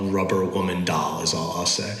a rubber woman doll, is all I'll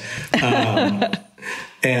say.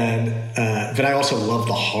 But I also love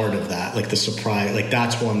the heart of that, the surprise.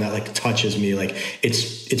 That's one that touches me.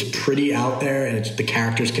 It's pretty out there, and the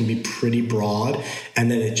characters can be pretty broad,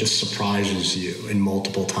 and then it just surprises you in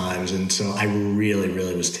multiple times. And so I really,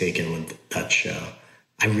 really was taken with that show.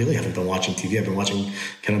 I really haven't been watching TV. I've been watching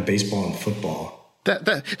kind of baseball and football. That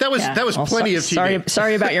was plenty of TV.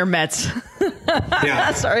 Sorry about your Mets.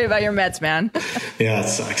 Yeah. Sorry about your Mets, man. Yeah, it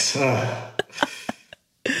sucks.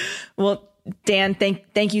 Well, Dan,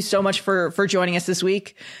 thank you so much for joining us this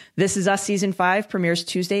week. This Is Us Season 5 premieres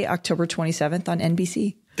Tuesday, October 27th on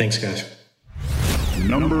NBC. Thanks, guys.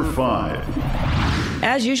 Number 5.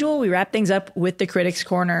 As usual, we wrap things up with the Critics'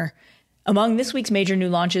 Corner. Among this week's major new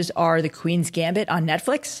launches are The Queen's Gambit on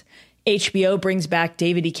Netflix. HBO brings back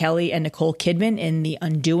David E. Kelley and Nicole Kidman in The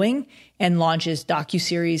Undoing and launches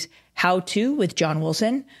docuseries How To with John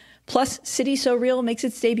Wilson. Plus, City So Real makes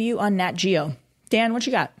its debut on Nat Geo. Dan, what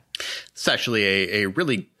you got? It's actually a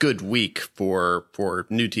really good week for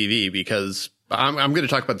new TV, because I'm going to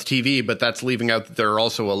talk about the TV, but that's leaving out that there are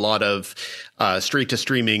also a lot of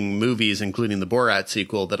straight-to-streaming movies, including the Borat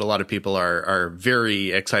sequel, that a lot of people are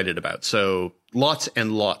very excited about. So lots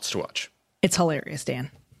and lots to watch. It's hilarious,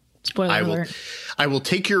 Dan. Spoiler alert. I will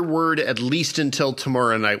take your word at least until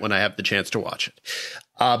tomorrow night when I have the chance to watch it.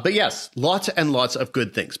 But yes, lots and lots of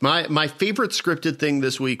good things. My favorite scripted thing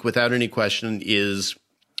this week, without any question, is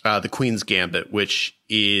The Queen's Gambit, which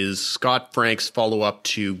is Scott Frank's follow-up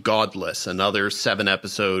to Godless, another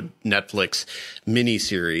 7-episode Netflix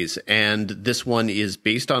miniseries. And this one is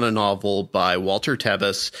based on a novel by Walter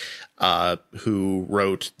Tevis, who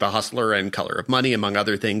wrote The Hustler and Color of Money, among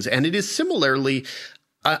other things. And it is similarly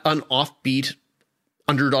an offbeat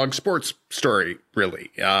underdog sports story,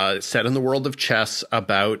 really, set in the world of chess,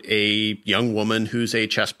 about a young woman who's a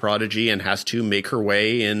chess prodigy and has to make her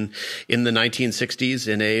way in the 1960s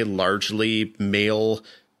in a largely male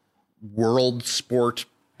world sport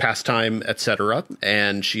pastime, etc.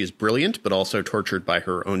 And she is brilliant, but also tortured by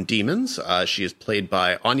her own demons. She is played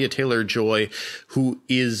by Anya Taylor-Joy, who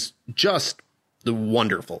is just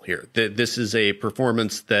wonderful here. This is a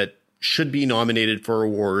performance that should be nominated for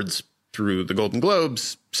awards through the Golden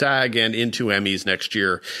Globes, SAG, and into Emmys next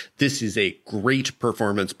year. This is a great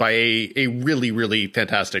performance by a really, really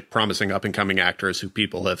fantastic, promising up-and-coming actress who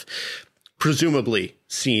people have presumably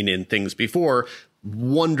seen in things before.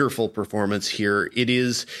 Wonderful performance here. It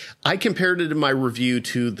is, I compared it in my review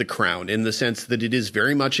to The Crown in the sense that it is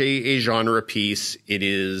very much a genre piece. It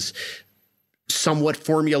is somewhat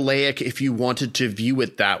formulaic if you wanted to view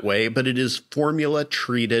it that way, but it is formula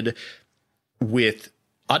treated with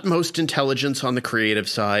utmost intelligence on the creative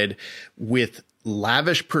side, with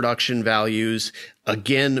lavish production values,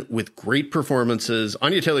 again, with great performances.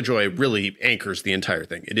 Anya Taylor-Joy really anchors the entire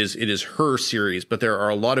thing. It is her series, but there are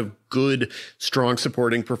a lot of good, strong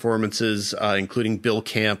supporting performances, including Bill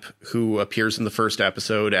Camp, who appears in the first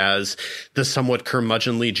episode as the somewhat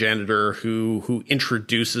curmudgeonly janitor who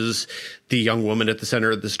introduces the young woman at the center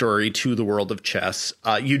of the story to the world of chess.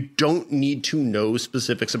 You don't need to know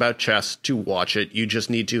specifics about chess to watch it. You just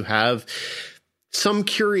need to have some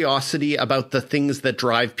curiosity about the things that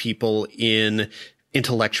drive people in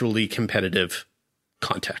intellectually competitive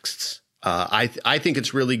contexts. I think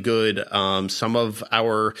it's really good. Some of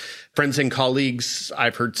our friends and colleagues,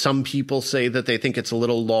 I've heard some people say that they think it's a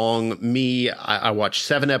little long. I watched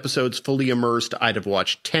 7 episodes fully immersed. I'd have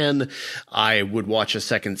watched 10. I would watch a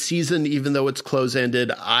second season, even though it's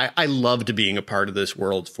close-ended. I loved being a part of this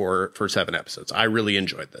world for 7 episodes. I really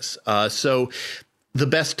enjoyed this. So the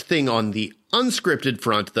best thing on the unscripted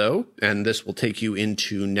front, though, and this will take you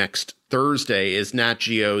into next Thursday, is Nat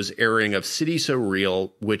Geo's airing of City So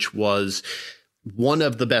Real, which was one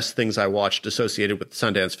of the best things I watched associated with the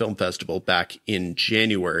Sundance Film Festival back in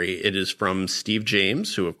January. It is from Steve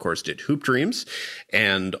James, who, of course, did Hoop Dreams,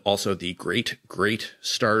 and also the great, great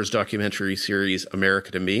Starz documentary series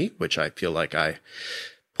America to Me, which I feel like I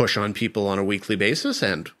push on people on a weekly basis,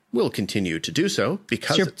 and will continue to do so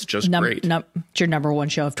because it's just great. It's your number one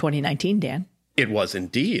show of 2019, Dan. It was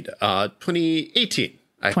indeed 2018.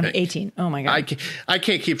 2018. Oh my God. I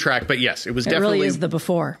can't keep track, but yes, it was it definitely. Really is the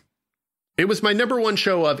before. It was my number one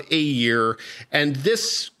show of a year, and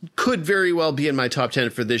this could very well be in my top 10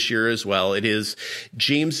 for this year as well. It is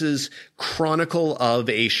James's chronicle of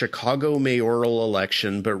a Chicago mayoral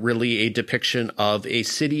election, but really a depiction of a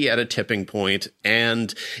city at a tipping point.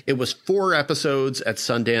 And it was 4 episodes at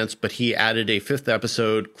Sundance, but he added a 5th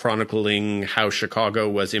episode chronicling how Chicago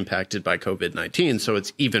was impacted by COVID-19. So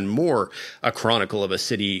it's even more a chronicle of a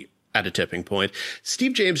city at a tipping point.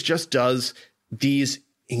 Steve James just does these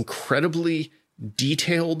incredibly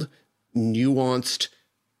detailed, nuanced,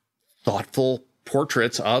 thoughtful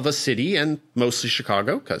portraits of a city, and mostly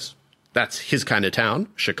Chicago, because that's his kind of town,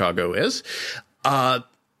 Chicago is. I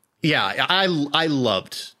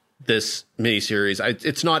loved this miniseries.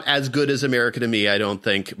 It's not as good as America to Me, I don't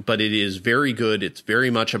think, but it is very good. It's very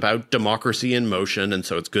much about democracy in motion, and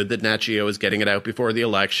so it's good that Nat Geo is getting it out before the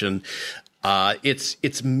election.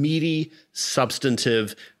 It's meaty,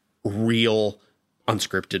 substantive, real,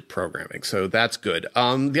 unscripted programming. So that's good.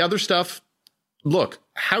 The other stuff, look,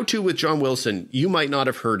 How To with John Wilson, you might not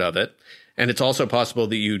have heard of it. And it's also possible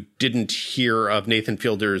that you didn't hear of Nathan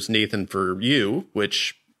Fielder's Nathan for You,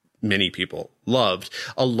 which many people loved.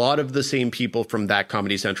 A lot of the same people from that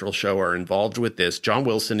Comedy Central show are involved with this. John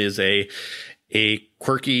Wilson is a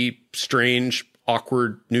quirky, strange,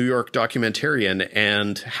 awkward New York documentarian.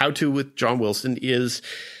 And How To with John Wilson is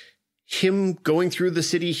him going through the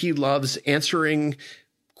city he loves, answering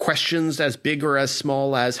questions as big or as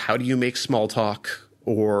small as how do you make small talk,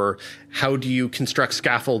 or how do you construct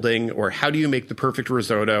scaffolding, or how do you make the perfect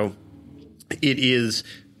risotto. It is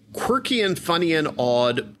quirky and funny and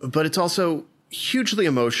odd, but it's also hugely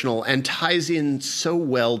emotional and ties in so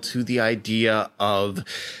well to the idea of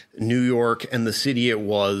New York and the city it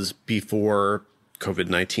was before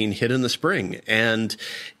COVID-19 hit in the spring. And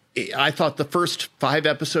I thought the first 5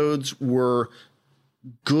 episodes were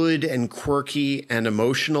good and quirky and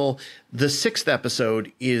emotional. The 6th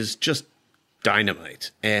episode is just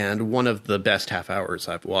dynamite and one of the best half hours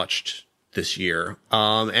I've watched this year.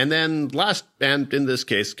 And then last, and in this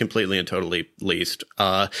case, completely and totally least,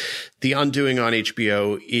 The Undoing on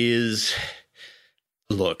HBO is,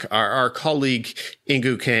 look, our colleague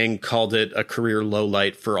Ingu Kang called it a career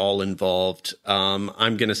lowlight for all involved.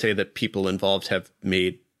 I'm going to say that people involved have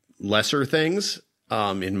made lesser things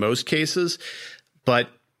in most cases, but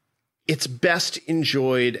it's best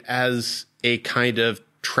enjoyed as a kind of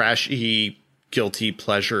trashy, guilty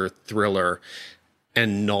pleasure thriller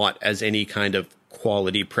and not as any kind of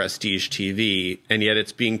quality prestige TV, and yet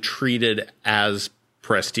it's being treated as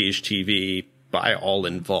prestige TV by all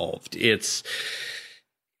involved. It's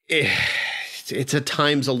at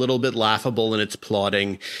times a little bit laughable in its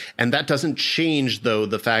plotting, and that doesn't change, though,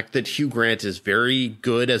 the fact that Hugh Grant is very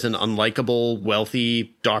good as an unlikable,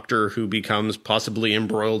 wealthy doctor who becomes possibly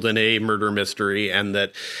embroiled in a murder mystery, and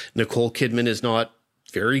that Nicole Kidman is not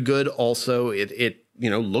very good also. It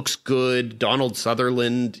looks good. Donald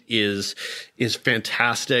Sutherland is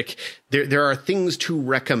fantastic. There are things to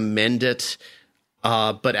recommend it,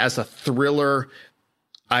 but as a thriller,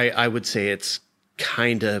 I would say it's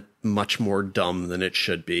kind of much more dumb than it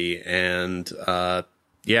should be. And there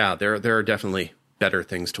are definitely better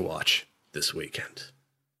things to watch this weekend.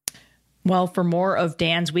 Well, for more of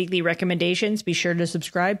Dan's weekly recommendations, be sure to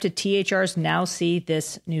subscribe to THR's Now See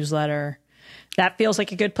This newsletter. That feels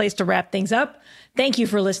like a good place to wrap things up. Thank you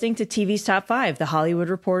for listening to TV's Top 5, the Hollywood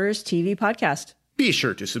Reporters TV podcast. Be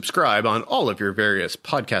sure to subscribe on all of your various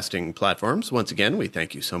podcasting platforms. Once again, we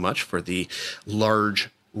thank you so much for the large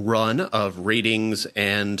run of ratings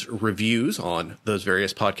and reviews on those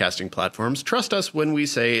various podcasting platforms. Trust us when we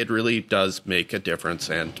say it really does make a difference.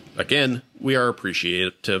 And again, we are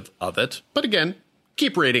appreciative of it. But again,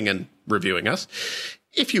 keep rating and reviewing us.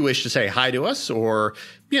 If you wish to say hi to us or,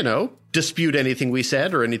 dispute anything we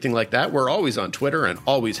said or anything like that, we're always on Twitter and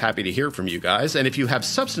always happy to hear from you guys. And if you have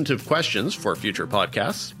substantive questions for future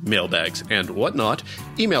podcasts, mailbags, and whatnot,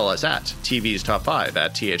 email us at TV's Top 5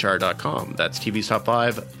 at THR.com. That's TV's Top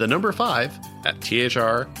 5, the number 5 at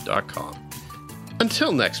THR.com.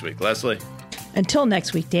 Until next week, Leslie. Until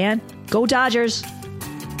next week, Dan. Go Dodgers!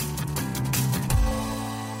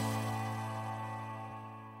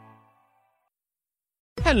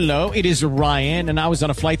 Hello, it is Ryan, and I was on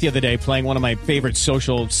a flight the other day playing one of my favorite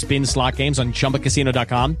social spin slot games on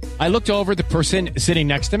ChumbaCasino.com. I looked over at the person sitting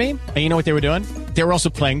next to me, and you know what they were doing? They were also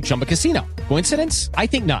playing Chumba Casino. Coincidence? I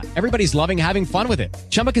think not. Everybody's loving having fun with it.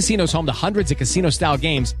 Chumba Casino is home to hundreds of casino-style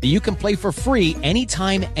games that you can play for free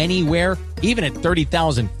anytime, anywhere, even at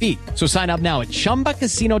 30,000 feet. So sign up now at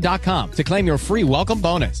ChumbaCasino.com to claim your free welcome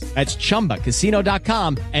bonus. That's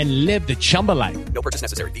ChumbaCasino.com and live the Chumba life. No purchase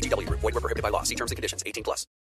necessary. VGW. Void where prohibited by law. See terms and conditions. 18+.